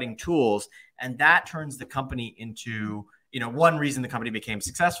fraud fighting tools, and that turns the company into, one reason the company became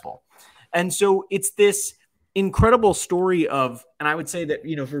successful. And so it's this incredible story of, and I would say that,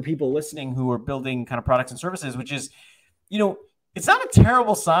 for people listening who are building kind of products and services, which is, it's not a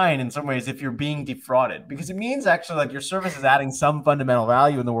terrible sign in some ways if you're being defrauded, because it means actually like your service is adding some fundamental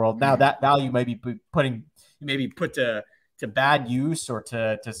value in the world. Now that value may be put to bad use or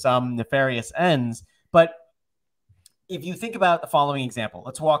to some nefarious ends. But if you think about the following example,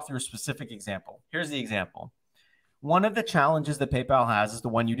 let's walk through a specific example. Here's the example. One of the challenges that PayPal has is the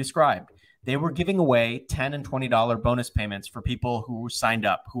one you described. They were giving away $10 and $20 bonus payments for people who signed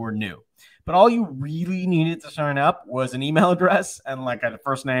up, who were new. But all you really needed to sign up was an email address and like a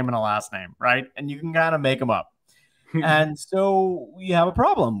first name and a last name, right? And you can kind of make them up. And so we have a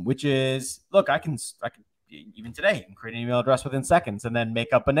problem, which is, look, I can even today, you can create an email address within seconds and then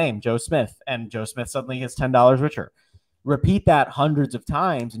make up a name, Joe Smith, and Joe Smith suddenly gets $10 richer. Repeat that hundreds of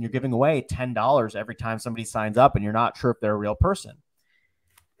times, and you're giving away $10 every time somebody signs up, and you're not sure if they're a real person.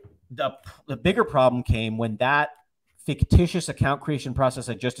 The bigger problem came when that fictitious account creation process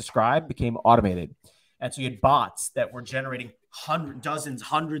I just described became automated. And so you had bots that were generating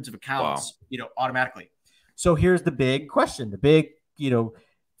hundreds of accounts, automatically. So here's the big question, the big,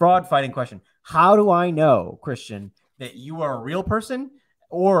 fraud fighting question. How do I know, Christian, that you are a real person,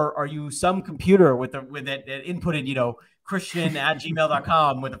 or are you some computer that inputted,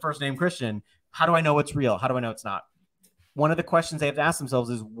 Christian@gmail.com with the first name Christian? How do I know it's real? How do I know it's not? One of the questions they have to ask themselves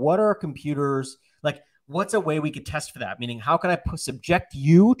is, what are computers like? What's a way we could test for that? Meaning, how can I subject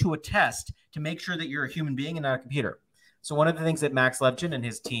you to a test to make sure that you're a human being and not a computer? So one of the things that Max Levchin and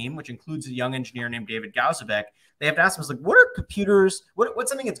his team, which includes a young engineer named David Gausebek, they have to ask themselves, like, what are computers?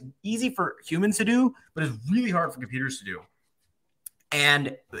 What's something that's easy for humans to do, but is really hard for computers to do?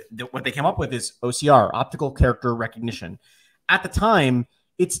 And what they came up with is OCR, optical character recognition. At the time,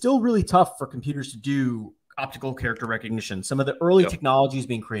 it's still really tough for computers to do optical character recognition. Some of the early technology is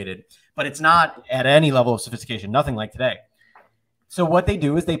being created, but it's not at any level of sophistication, nothing like today. So what they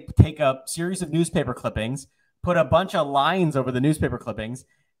do is they take a series of newspaper clippings, put a bunch of lines over the newspaper clippings,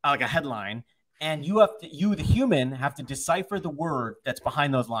 like a headline, and you, the human, have to decipher the word that's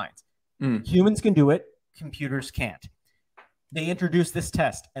behind those lines. Humans can do it. Computers can't. They introduced this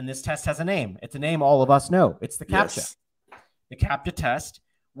test, and this test has a name. It's a name all of us know. It's the CAPTCHA. Yes. The CAPTCHA test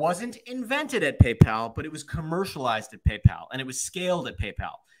wasn't invented at PayPal, but it was commercialized at PayPal, and it was scaled at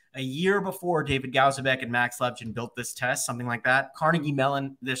PayPal. A year before David Gausebek and Max Levchin built this test, something like that, Carnegie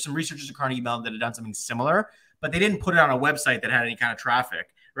Mellon, there's some researchers at Carnegie Mellon that had done something similar, but they didn't put it on a website that had any kind of traffic,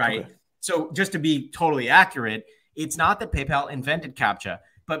 right? Okay. So just to be totally accurate, it's not that PayPal invented CAPTCHA,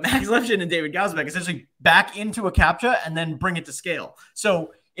 but Max Levchin and David Gausebek essentially back into a CAPTCHA and then bring it to scale.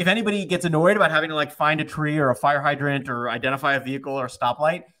 So if anybody gets annoyed about having to like find a tree or a fire hydrant or identify a vehicle or a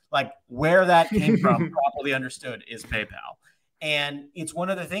stoplight, like where that came from, properly understood, is PayPal. And it's one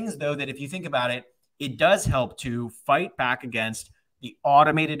of the things, though, that if you think about it, it does help to fight back against the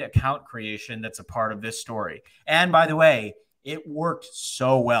automated account creation that's a part of this story. And by the way, it worked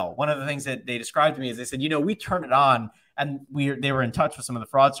so well. One of the things that they described to me is they said, you know, we turned it on and they were in touch with some of the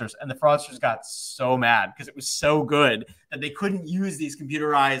fraudsters, and the fraudsters got so mad because it was so good that they couldn't use these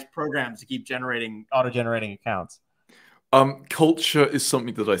computerized programs to keep auto-generating accounts. Culture is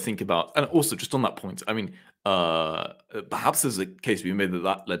something that I think about. And also just on that point, I mean, perhaps there's a case to be made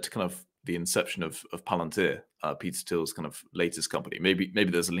that led to kind of the inception of Palantir, Peter Thiel's kind of latest company. Maybe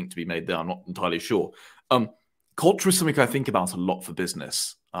there's a link to be made there. I'm not entirely sure. Culture is something I think about a lot for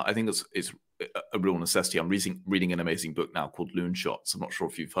business. I think it's a real necessity. I'm reading an amazing book now called Loon Shots. I'm not sure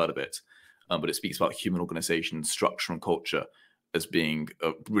if you've heard of it, but it speaks about human organization, structure, and culture as being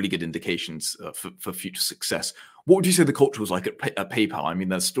really good indications for future success. What would you say the culture was like at PayPal? I mean,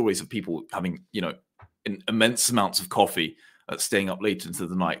 there's stories of people having, you know, immense amounts of coffee, staying up late into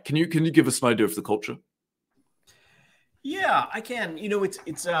the night. Can you give us an idea of the culture? Yeah, I can. You know, it's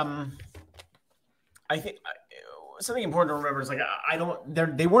I think something important to remember is like,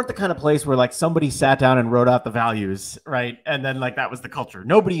 they weren't the kind of place where like somebody sat down and wrote out the values, right? And then like that was the culture.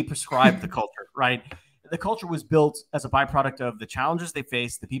 Nobody prescribed the culture, right? The culture was built as a byproduct of the challenges they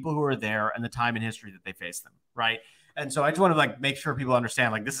faced, the people who were there, and the time in history that they faced them, right? And so I just want to like make sure people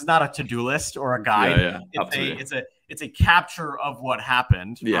understand, like, this is not a to-do list or a guide. It's a capture of what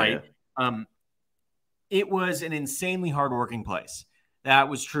happened, right? Yeah. It was an insanely hardworking place. That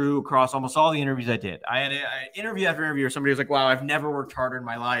was true across almost all the interviews I did. I had an interview after interview where somebody was like, wow, I've never worked harder in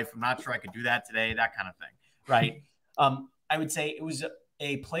my life. I'm not sure I could do that today, that kind of thing, right? I would say it was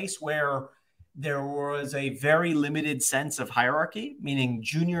a place where there was a very limited sense of hierarchy, meaning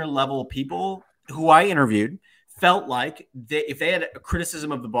junior level people who I interviewed felt like if they had a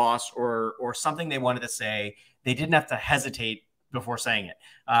criticism of the boss or something they wanted to say, they didn't have to hesitate before saying it.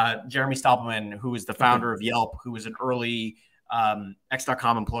 Jeremy Stoppelman, who was the founder of Yelp, who was an early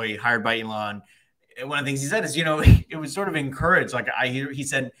X.com employee hired by Elon, one of the things he said is, you know, it was sort of encouraged. Like he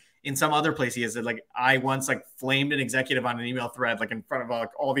said in some other place, he has said, like, I once like flamed an executive on an email thread, like in front of like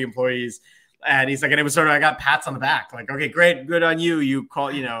all the employees. And he's like, and it was sort of, I got pats on the back, like, okay, great, good on you. You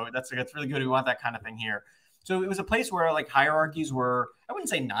call, you know, that's really good. We want that kind of thing here. So it was a place where like hierarchies were, I wouldn't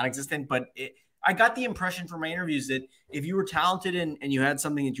say non-existent, but I got the impression from my interviews that if you were talented and you had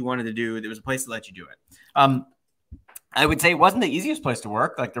something that you wanted to do, there was a place to let you do it. I would say it wasn't the easiest place to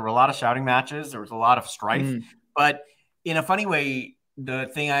work. Like there were a lot of shouting matches. There was a lot of strife, but in a funny way, the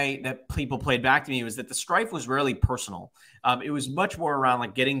thing that people played back to me was that the strife was rarely personal. It was much more around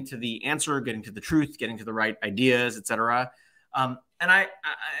like getting to the answer, getting to the truth, getting to the right ideas, et cetera. And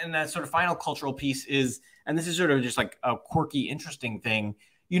that sort of final cultural piece is, and this is sort of just like a quirky, interesting thing,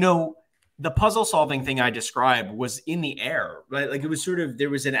 you know, the puzzle solving thing I described was in the air, right? Like it was sort of, there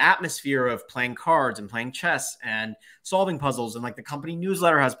was an atmosphere of playing cards and playing chess and solving puzzles. And like the company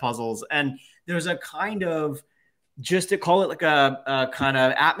newsletter has puzzles. And there's a kind of, just to call it like a kind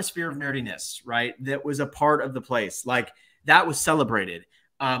of atmosphere of nerdiness, right? That was a part of the place. Like that was celebrated.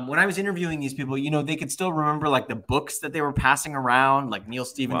 When I was interviewing these people, you know, they could still remember like the books that they were passing around, like Neil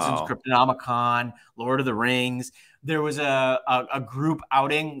Stephenson's Cryptonomicon, Lord of the Rings. There was a group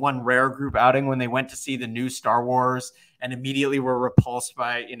outing, one rare group outing when they went to see the new Star Wars and immediately were repulsed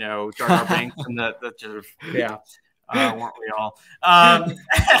by, you know, Jar Jar Binks and weren't we all?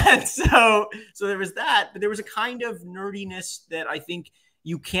 And so there was that, but there was a kind of nerdiness that I think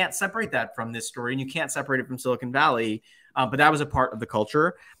you can't separate that from this story, and you can't separate it from Silicon Valley. But that was a part of the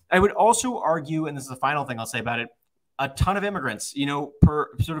culture. I would also argue, and this is the final thing I'll say about it, a ton of immigrants, you know, per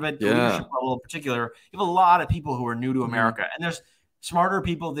sort of at the leadership level in particular, you have a lot of people who are new to America. And there's smarter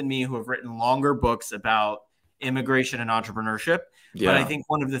people than me who have written longer books about immigration and entrepreneurship. Yeah. But I think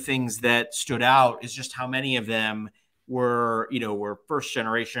one of the things that stood out is just how many of them were first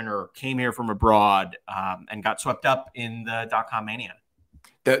generation or came here from abroad and got swept up in the .com mania.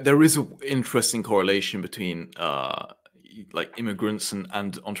 There is an interesting correlation between like immigrants and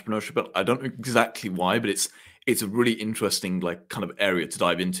entrepreneurship, but I don't know exactly why, but it's a really interesting like kind of area to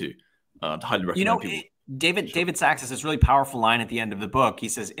dive into. To highly recommend people. David Sachs has this really powerful line at the end of the book. He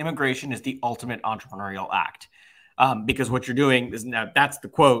says, "Immigration is the ultimate entrepreneurial act," because what you're doing is now, that's the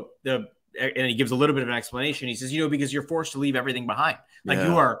quote. And he gives a little bit of an explanation. He says, because you're forced to leave everything behind. Like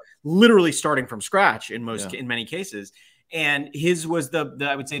you are literally starting from scratch in many cases. And his was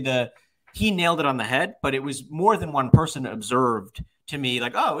I would say he nailed it on the head, but it was more than one person observed to me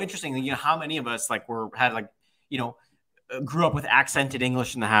like, oh, interesting. How many of us grew up with accented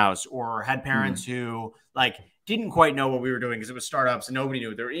English in the house, or had parents who like didn't quite know what we were doing because it was startups and nobody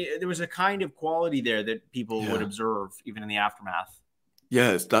knew. There was a kind of quality there that people would observe even in the aftermath.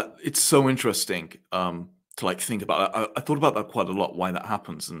 Yeah, it's so interesting to like think about. I thought about that quite a lot, why that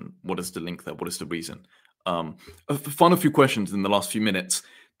happens and what is the link there, what is the reason. Final few questions in the last few minutes.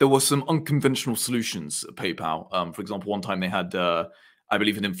 There were some unconventional solutions at PayPal. For example, one time they had I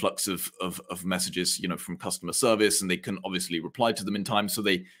believe an influx of messages, from customer service, and they couldn't obviously reply to them in time. So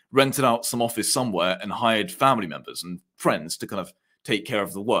they rented out some office somewhere and hired family members and friends to kind of take care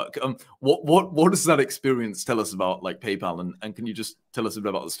of the work. What does that experience tell us about like PayPal? And can you just tell us a bit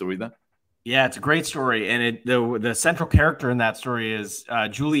about the story there? Yeah, it's a great story. And the central character in that story is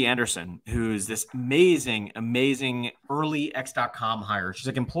Julie Anderson, who's this amazing, amazing early X.com hire. She's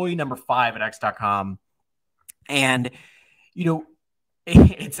like employee number 5 at X.com. And,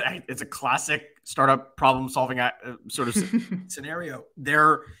 it's a classic startup problem solving sort of scenario.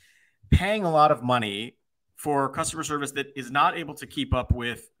 They're paying a lot of money for customer service that is not able to keep up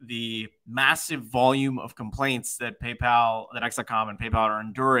with the massive volume of complaints that X.com and PayPal are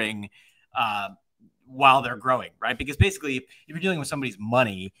enduring while they're growing, right? Because basically, if you're dealing with somebody's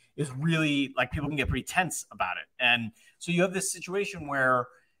money, it's really like people can get pretty tense about it. And so you have this situation where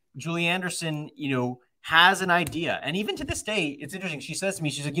Julie Anderson, has an idea. And even to this day, it's interesting. She says to me,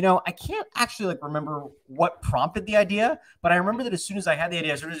 she's like, I can't actually like remember what prompted the idea, but I remember that as soon as I had the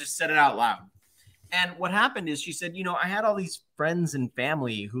idea, I sort of just said it out loud. And what happened is she said, I had all these friends and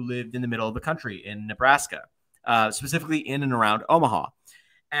family who lived in the middle of the country in Nebraska, specifically in and around Omaha.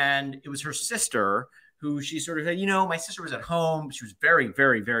 And it was her sister who she sort of said, my sister was at home. She was very,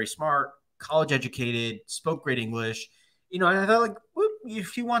 very, very smart, college educated, spoke great English. And I thought like,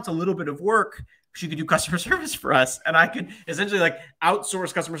 if she wants a little bit of work, she could do customer service for us. And I could essentially like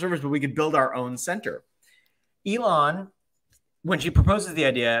outsource customer service, but we could build our own center. Elon, when she proposes the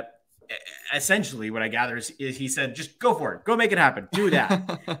idea, essentially what I gather is he said, just go for it. Go make it happen. Do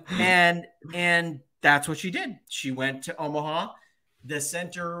that. and that's what she did. She went to Omaha. The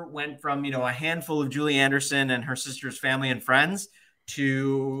center went from, a handful of Julie Anderson and her sister's family and friends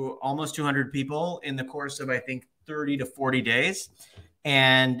to almost 200 people in the course of, I think, 30 to 40 days.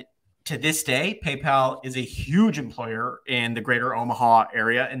 And to this day, PayPal is a huge employer in the greater Omaha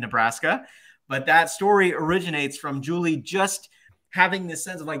area in Nebraska. But that story originates from Julie just having this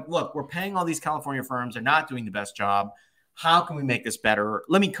sense of like, look, we're paying all these California firms. They're not doing the best job. How can we make this better?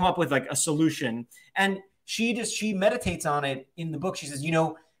 Let me come up with like a solution. And she meditates on it in the book. She says,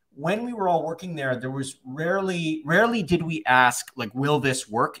 when we were all working there, there was rarely did we ask like, will this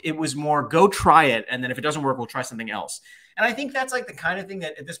work? It was more go try it. And then if it doesn't work, we'll try something else. And I think that's like the kind of thing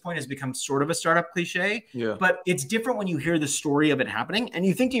that at this point has become sort of a startup cliche, but it's different when you hear the story of it happening and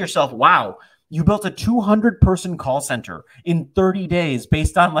you think to yourself, wow, you built a 200-person call center in 30 days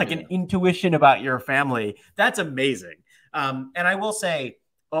based on like an intuition about your family. That's amazing. And I will say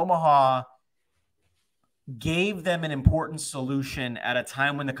Omaha gave them an important solution at a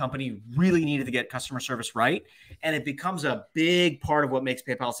time when the company really needed to get customer service right. And it becomes a big part of what makes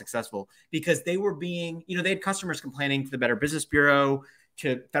PayPal successful because they were being, they had customers complaining to the Better Business Bureau,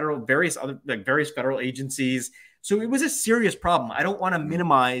 to various federal agencies. So it was a serious problem. I don't want to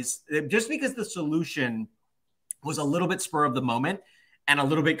minimize just because the solution was a little bit spur of the moment and a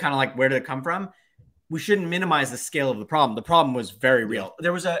little bit kind of like, where did it come from? We shouldn't minimize the scale of the problem. The problem was very real.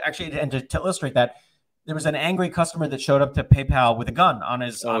 There was actually, and to illustrate that, there was an angry customer that showed up to PayPal with a gun on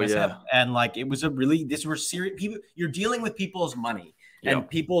his hip. And like, it was these were serious people. You're dealing with people's money and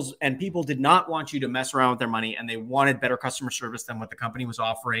people did not want you to mess around with their money. And they wanted better customer service than what the company was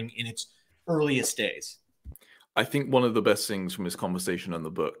offering in its earliest days. I think one of the best things from this conversation and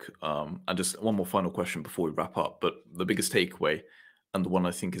the book, and just one more final question before we wrap up, but the biggest takeaway and the one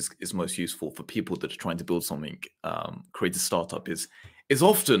I think is most useful for people that are trying to build something, create a startup is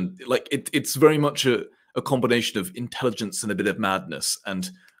often like it's very much a combination of intelligence and a bit of madness and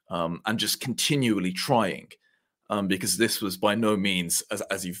just continually trying. because this was by no means,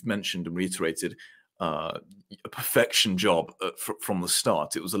 as you've mentioned and reiterated, a perfection job from the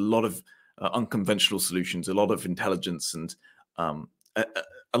start. It was a lot of unconventional solutions, a lot of intelligence, and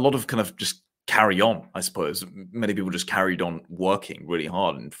a lot of kind of just carry on, I suppose. Many people just carried on working really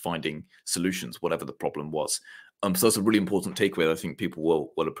hard and finding solutions, whatever the problem was. So that's a really important takeaway that I think people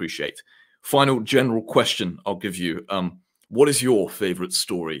will appreciate. Final general question I'll give you. What is your favorite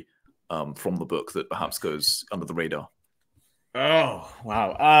story from the book that perhaps goes under the radar? Oh,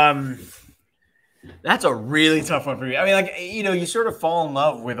 wow. That's a really tough one for me. I mean, like, you sort of fall in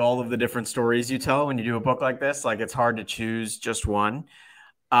love with all of the different stories you tell when you do a book like this. Like, it's hard to choose just one.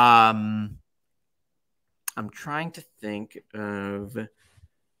 I'm trying to think of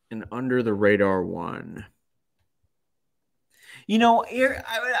an under the radar one. Here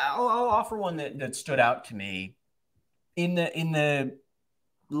I'll offer one that stood out to me. In the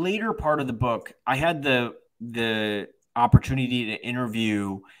later part of the book, I had the opportunity to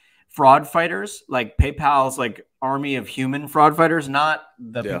interview fraud fighters, like PayPal's like army of human fraud fighters, not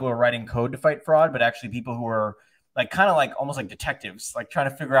the people who are writing code to fight fraud, but actually people who are like kind of like almost like detectives, like trying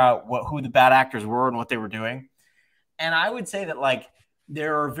to figure out who the bad actors were and what they were doing. And I would say that like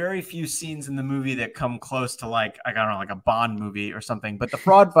there are very few scenes in the movie that come close to like, I don't know, like a Bond movie or something, but the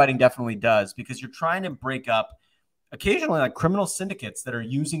fraud fighting definitely does, because you're trying to break up occasionally like criminal syndicates that are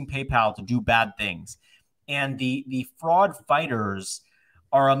using PayPal to do bad things. And the fraud fighters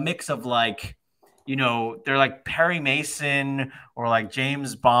are a mix of like, they're like Perry Mason or like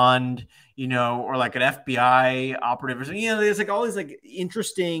James Bond, or like an FBI operative or something. There's like all these like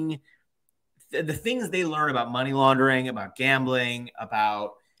interesting the things they learn about money laundering, about gambling,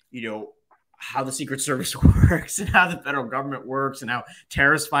 about, how the Secret Service works and how the federal government works and how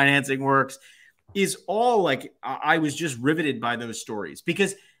terrorist financing works is all like, I was just riveted by those stories,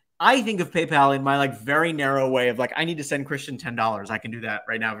 because I think of PayPal in my like very narrow way of like, I need to send Christian $10. I can do that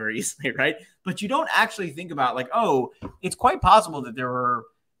right now very easily, right? But you don't actually think about like, oh, it's quite possible that there were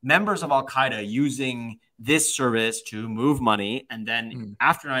members of Al-Qaeda using this service to move money. And then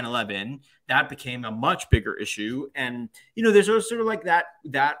after 9/11, that became a much bigger issue. And, there's sort of like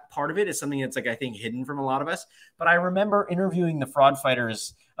that part of it is something that's like, I think, hidden from a lot of us. But I remember interviewing the fraud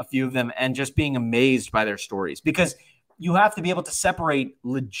fighters, a few of them, and just being amazed by their stories, because you have to be able to separate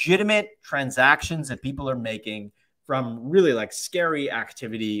legitimate transactions that people are making from really like scary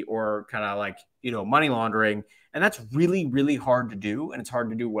activity or kind of like, money laundering. And that's really, really hard to do. And it's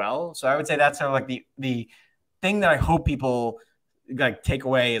hard to do well. So I would say that's sort of like the thing that I hope people like take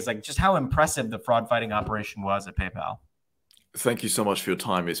away is like just how impressive the fraud fighting operation was at PayPal. Thank you so much for your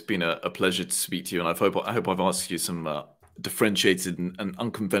time. It's been a pleasure to speak to you. And I hope I've asked you some differentiated and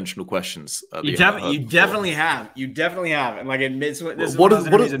unconventional questions. You definitely have. And like, this is one of those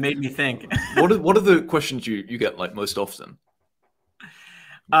interviews that made me think. What are the questions you get like most often?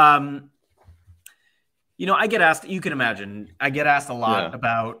 I get asked, you can imagine, I get asked a lot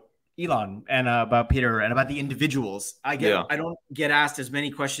about Elon and about Peter and about the individuals. I don't get asked as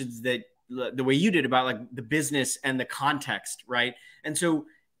many questions that the way you did about like the business and the context. Right. And so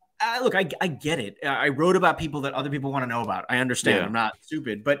look, I get it. I wrote about people that other people want to know about. I understand. I'm not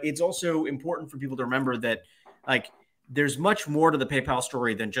stupid, but it's also important for people to remember that like there's much more to the PayPal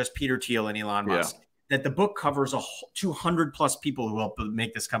story than just Peter Thiel and Elon Musk. That the book covers 200 plus people who helped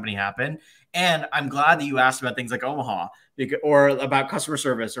make this company happen. And I'm glad that you asked about things like Omaha or about customer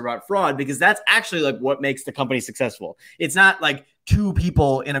service or about fraud, because that's actually like what makes the company successful. It's not like two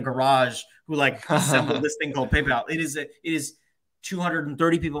people in a garage who like assembled this thing called PayPal. It is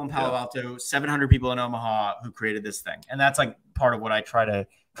 230 people in Palo Alto, 700 people in Omaha who created this thing. And that's like part of what I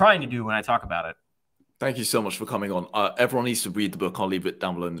trying to do when I talk about it. Thank you so much for coming on. Everyone needs to read the book. I'll leave it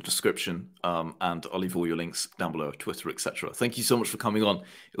down below in the description, and I'll leave all your links down below, Twitter, etc. Thank you so much for coming on.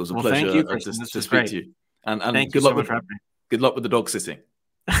 It was a pleasure thank you, to speak to you. And good luck with the dog sitting.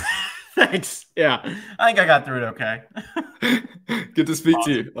 Thanks. Yeah, I think I got through it okay. Good to speak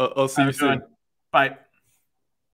to you. I'll see you soon. Bye.